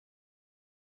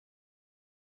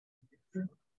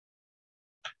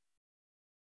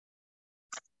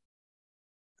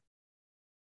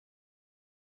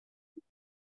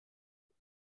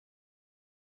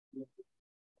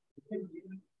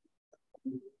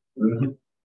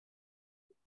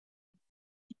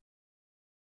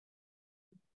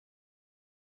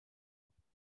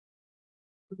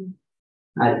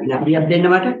හරි. ඉතින් දෙන්න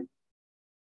මට.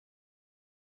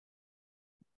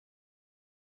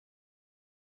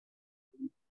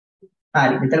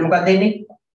 හරි. මෙතන මොකක්ද දෙන්නේ?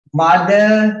 mother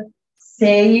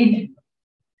said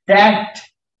that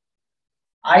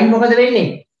I මොකද වෙන්නේ?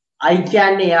 I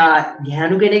කියන්නේ යා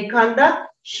ගැහණු කෙනෙක් හන්දා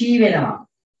she වෙනවා.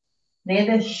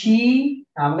 නේද? she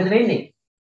මොකද වෙන්නේ?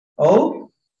 ඔව්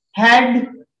had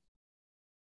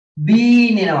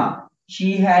been එනවා. she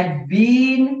had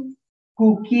been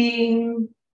cooking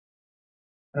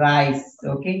rice.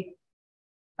 Okay.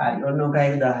 හරි. ඔන්න ඔකයි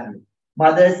උදාහරණය.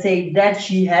 mother said that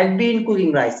she had been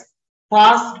cooking rice.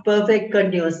 past perfect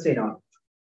continuous වෙනවා.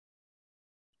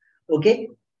 Okay.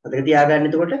 මතක තියාගන්න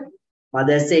එතකොට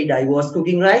mother said I was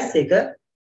cooking rice එක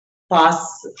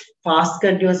past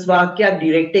continuous වාක්‍යයක්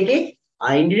direct එකේ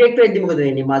indirect වෙද්දි මොකද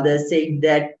වෙන්නේ? mother said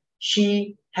that she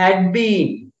had been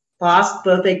past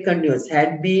perfect continuous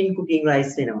had been cooking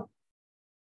rice වෙනවා.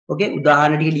 Okay.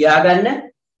 උදාහරණ ටික ලියා ගන්න.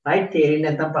 right?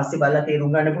 තේරෙන්නේ නැත්නම් පස්සේ බලලා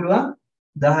තේරුම් ගන්න පුළුවන්.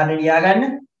 උදාහරණ ලියා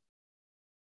ගන්න.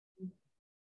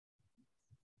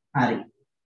 හරි.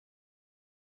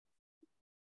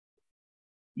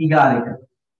 ඊගාවට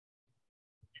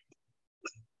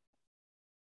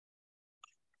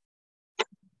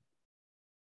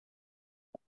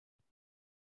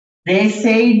They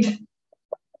said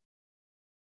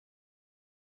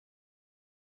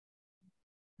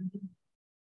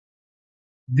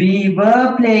we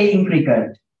were playing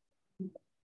cricket.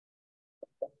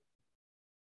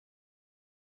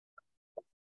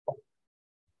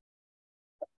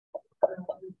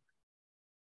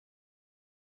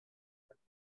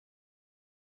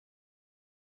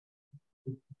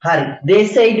 Hari. They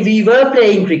said we were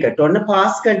playing cricket. On the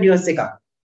past continuous එක.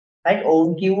 Right?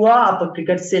 ඔවුන් කිව්වා අප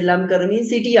ක්‍රිකට් සෙල්ලම් කරමින්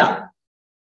සිටියා.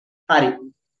 හරි.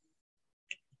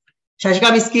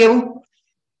 ශෂිකා මිස් කියමු.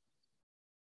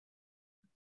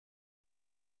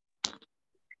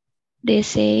 They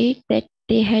said that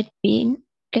they had been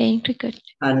playing cricket.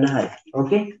 අන්න හරි.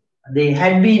 Okay. They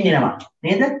had been එනවා.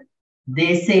 නේද?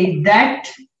 They said that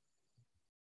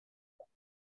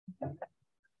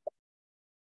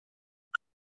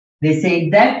they said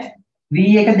that we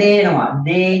එක දෙනවා.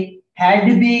 They had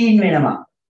been වෙනවා.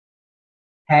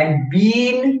 Had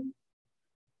been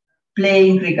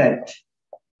playing cricket.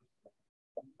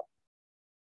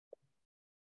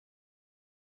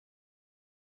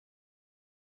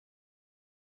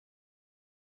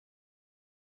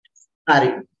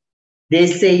 Hari. They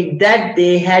said that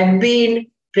they had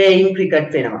been playing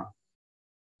cricket වෙනවා.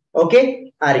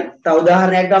 Okay? Hari. තව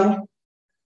උදාහරණයක් ගමු.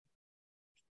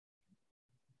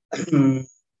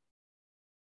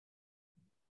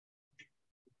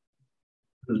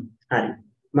 Hari.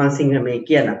 මම සිංහල මේ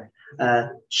කියනවා.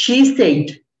 She said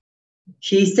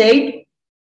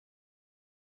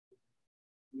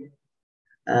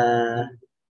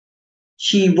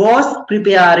she was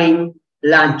preparing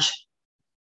lunch.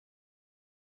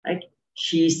 Right?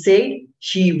 She said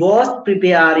she was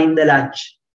preparing the lunch.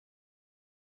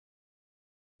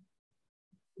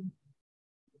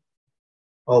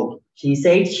 Oh, she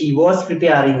said she was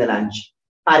preparing the lunch.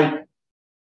 Hari.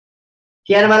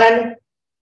 කියන්න බලන්න.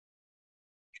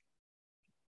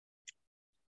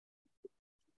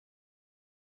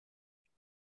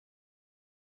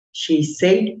 She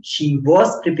said she was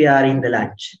preparing the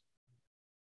lunch.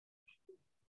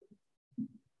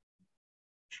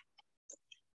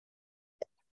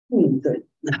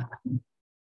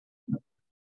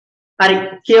 Hari,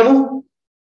 කියමු.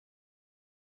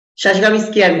 ශෂිකා miss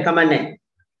කියන්න කමන්නේ.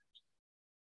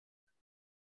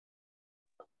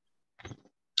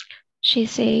 She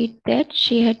said that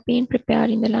she had been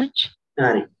preparing the lunch.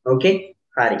 Hari. Okay.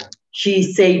 Hari. She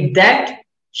said that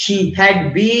she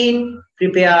had been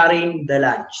preparing the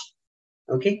lunch.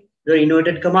 Okay. So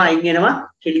inverted comma අයින් වෙනවා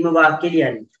කෙලිම වාක්‍ය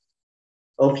ලියන්න.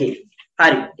 Okay.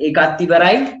 Hari. ඒකත්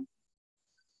ඉවරයි.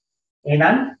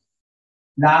 එහෙනම්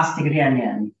last එකට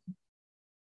යන්න.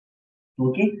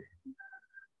 Okay.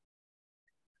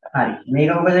 Hari. මේක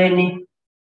මොකද වෙන්නේ?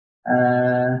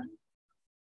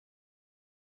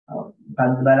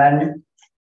 මොකක්ද බලන්න.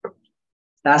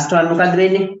 last one මොකක්ද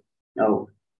වෙන්නේ? ඔව්.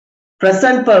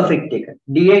 present perfect එක.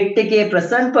 direct එකේ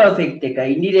present perfect එක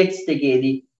indirect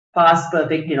එකේදී past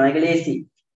perfect වෙනවා. ඒක ලේසි.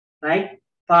 right?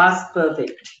 past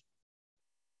perfect.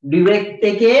 direct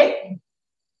එකේ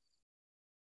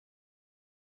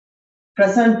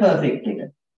present perfect එක.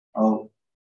 ඔව්.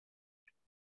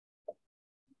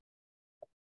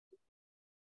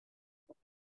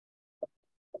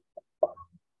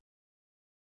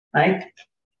 right?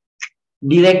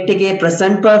 direct එකේ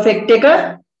present perfect එක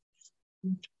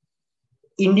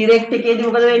indirect එකේදී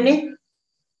මොකද වෙන්නේ?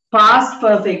 past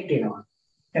perfect වෙනවා.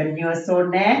 continuous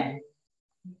ඕනේ නැහැ.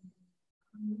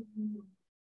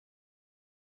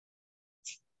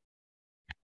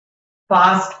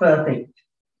 past perfect.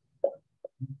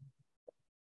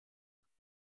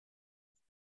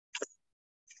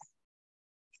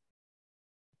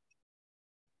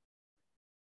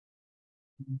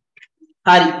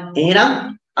 හරි. එහෙනම්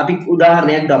අපි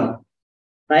උදාහරණයක් ගමු.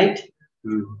 right?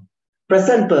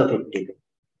 present perfect එක.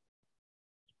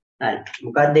 හරි.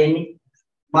 මොකක්ද දෙන්නේ?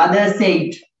 mother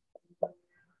said.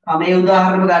 මේ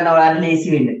උදාහරණයක් ගන්න ඔයාලට ලේසි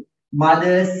වෙන්න.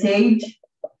 mother said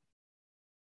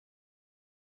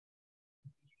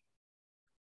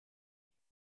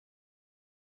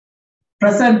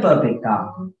present perfect.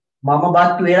 මම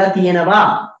බත් වේලා තියෙනවා.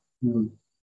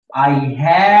 I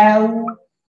have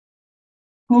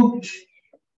cooked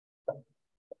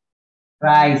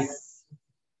rice.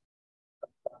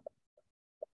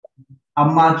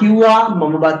 අම්මා කිව්වා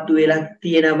මම බත්තු වෙලා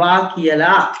තියෙනවා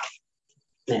කියලා.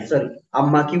 නෑ sorry.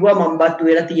 අම්මා කිව්වා මම බත්තු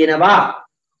වෙලා තියෙනවා.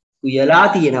 උයලා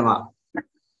තියෙනවා.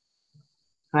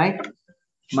 Right?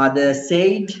 Mother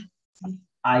said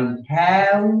I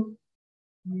have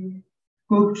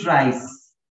cooked rice.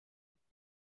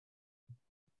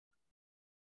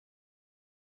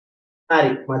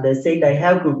 Hari. Mother said I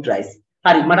have cooked rice.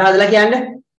 Hari. මට හදලා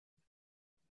කියන්න.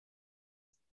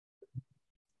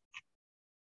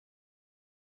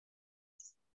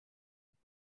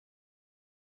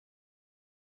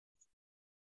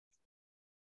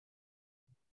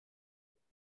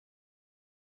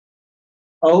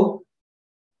 ඔව්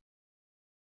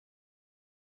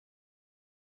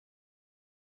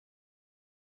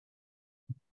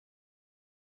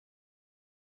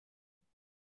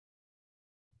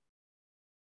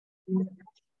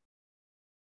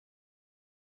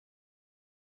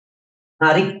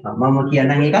හරි මම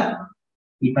කියන්නම් එක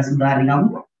ඊට පස්සේ උදාහරණ ගමු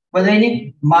මොකද වෙන්නේ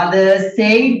mother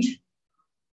said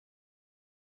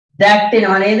that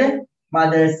එනවා නේද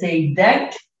mother said that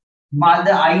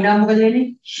mother I නම් මොකද වෙන්නේ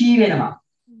she වෙනවා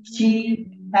she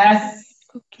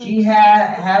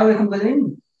have එක මොකද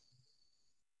වෙන්නේ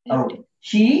ඔව්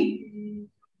she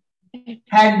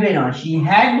had වෙනවා she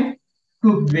had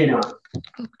cooked වෙනවා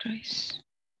Cooked rice.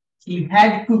 she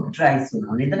had cooked rice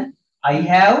වෙනවා නේද I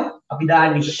have අපි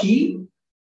දාන්නේ she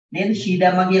නේද she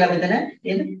දැම්මා කියලා මෙතන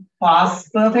නේද past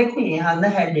perfect නේ හන්ද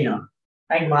had වෙනවා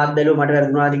right මාත් බැලුවා මට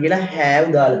වැරදුනාද කියලා have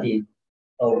දාලා තියෙනවා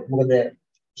ඔව් මොකද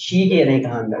she කියන එක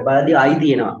හන්ද බලද්දී I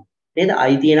තියෙනවා නේද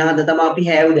I තියෙන හන්ද තමයි අපි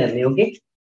have දැම්මේ okay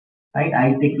right I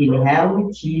එකේ have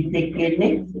she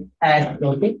එකේ has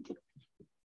okay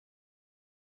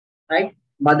right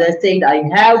mother said I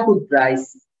have cooked rice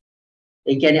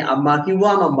ඒ කියන්නේ අම්මා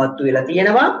කිව්වා මම බත්තු වෙලා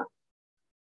තියෙනවා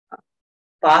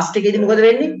past එකේදී මොකද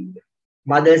වෙන්නේ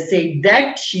mother said that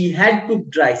she had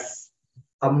cooked rice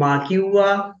අම්මා කිව්වා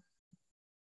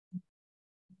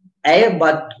ඇය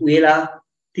බත් වෙලා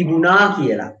තිබුණා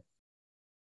කියලා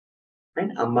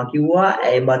right අම්මා කිව්වා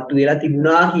ඇය බත් වෙලා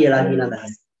තිබුණා කියලා කියන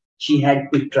අදහස she had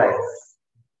cooked rice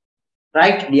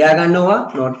right ලියා ගන්නවා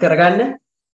note කරගන්න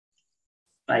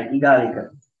right ඊගාව එක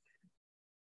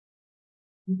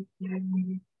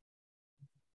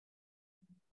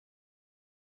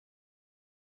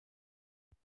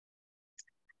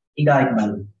ඊගාව එක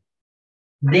බලමු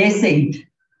they said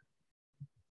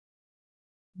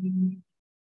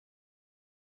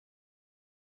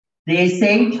they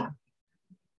said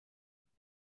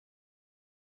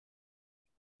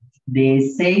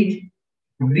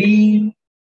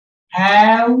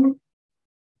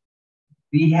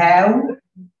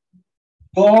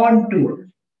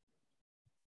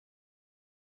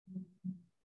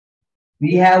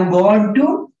we have gone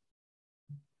to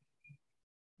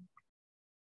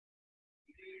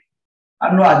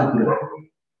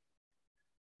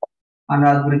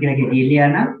Anuradhapura කියන එක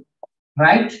ලියන්න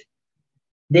right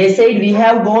they said we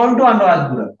have gone to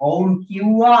Anuradhapura ඔවුන්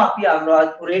කිව්වා අපි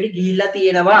අනුරාධපුරයට ගිහිල්ලා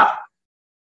තියෙනවා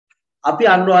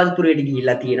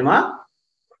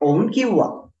ඔවුන්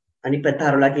කිව්වා අනිත් පැත්ත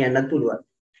හරවලා කියන්නත් පුළුවන්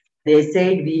they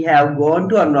said we have gone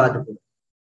to Anuradhapura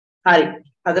හරි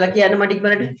හදලා කියන්න මට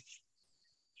ඉක්මනට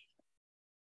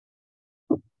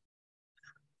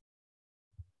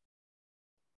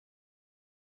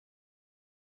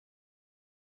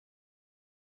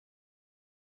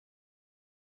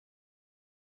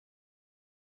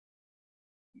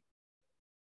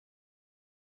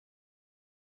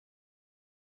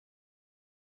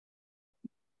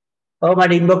ඔව්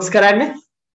මට ඉන්බොක්ස් කරන්න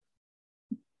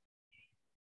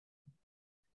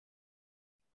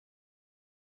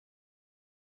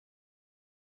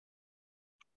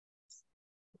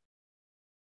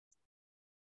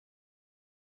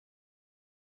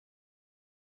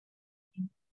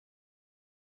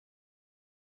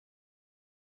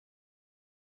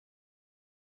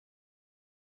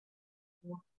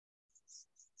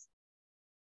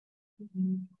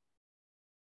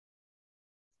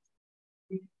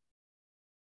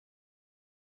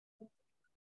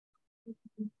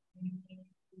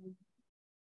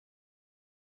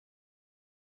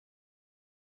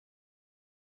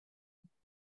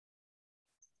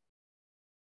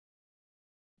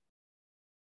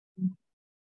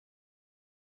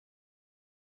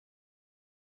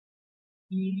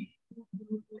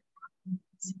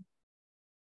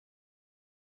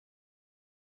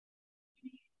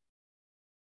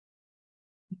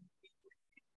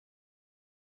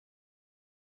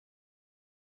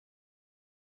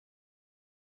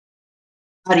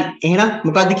හරි එහෙනම්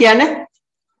මොකද්ද කියන්නේ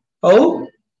ඔව්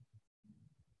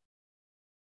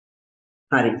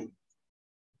හරි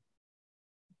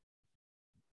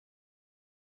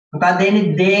මොකක්ද එන්නේ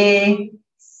they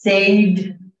said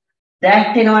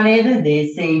that එනවා නේද they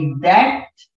said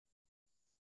that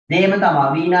දේම තමයි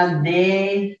වීණා they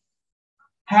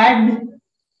had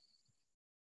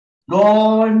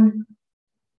gone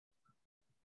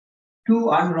to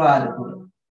Anuradhapura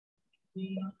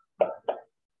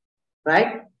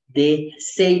right they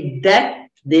said that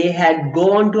they had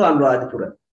gone to Anuradhapura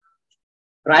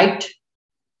right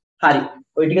hari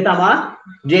ඔය ටික තමයි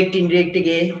direct indirect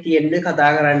එකේ තියෙන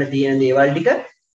කතා කරන්න තියෙන දේවල් ටික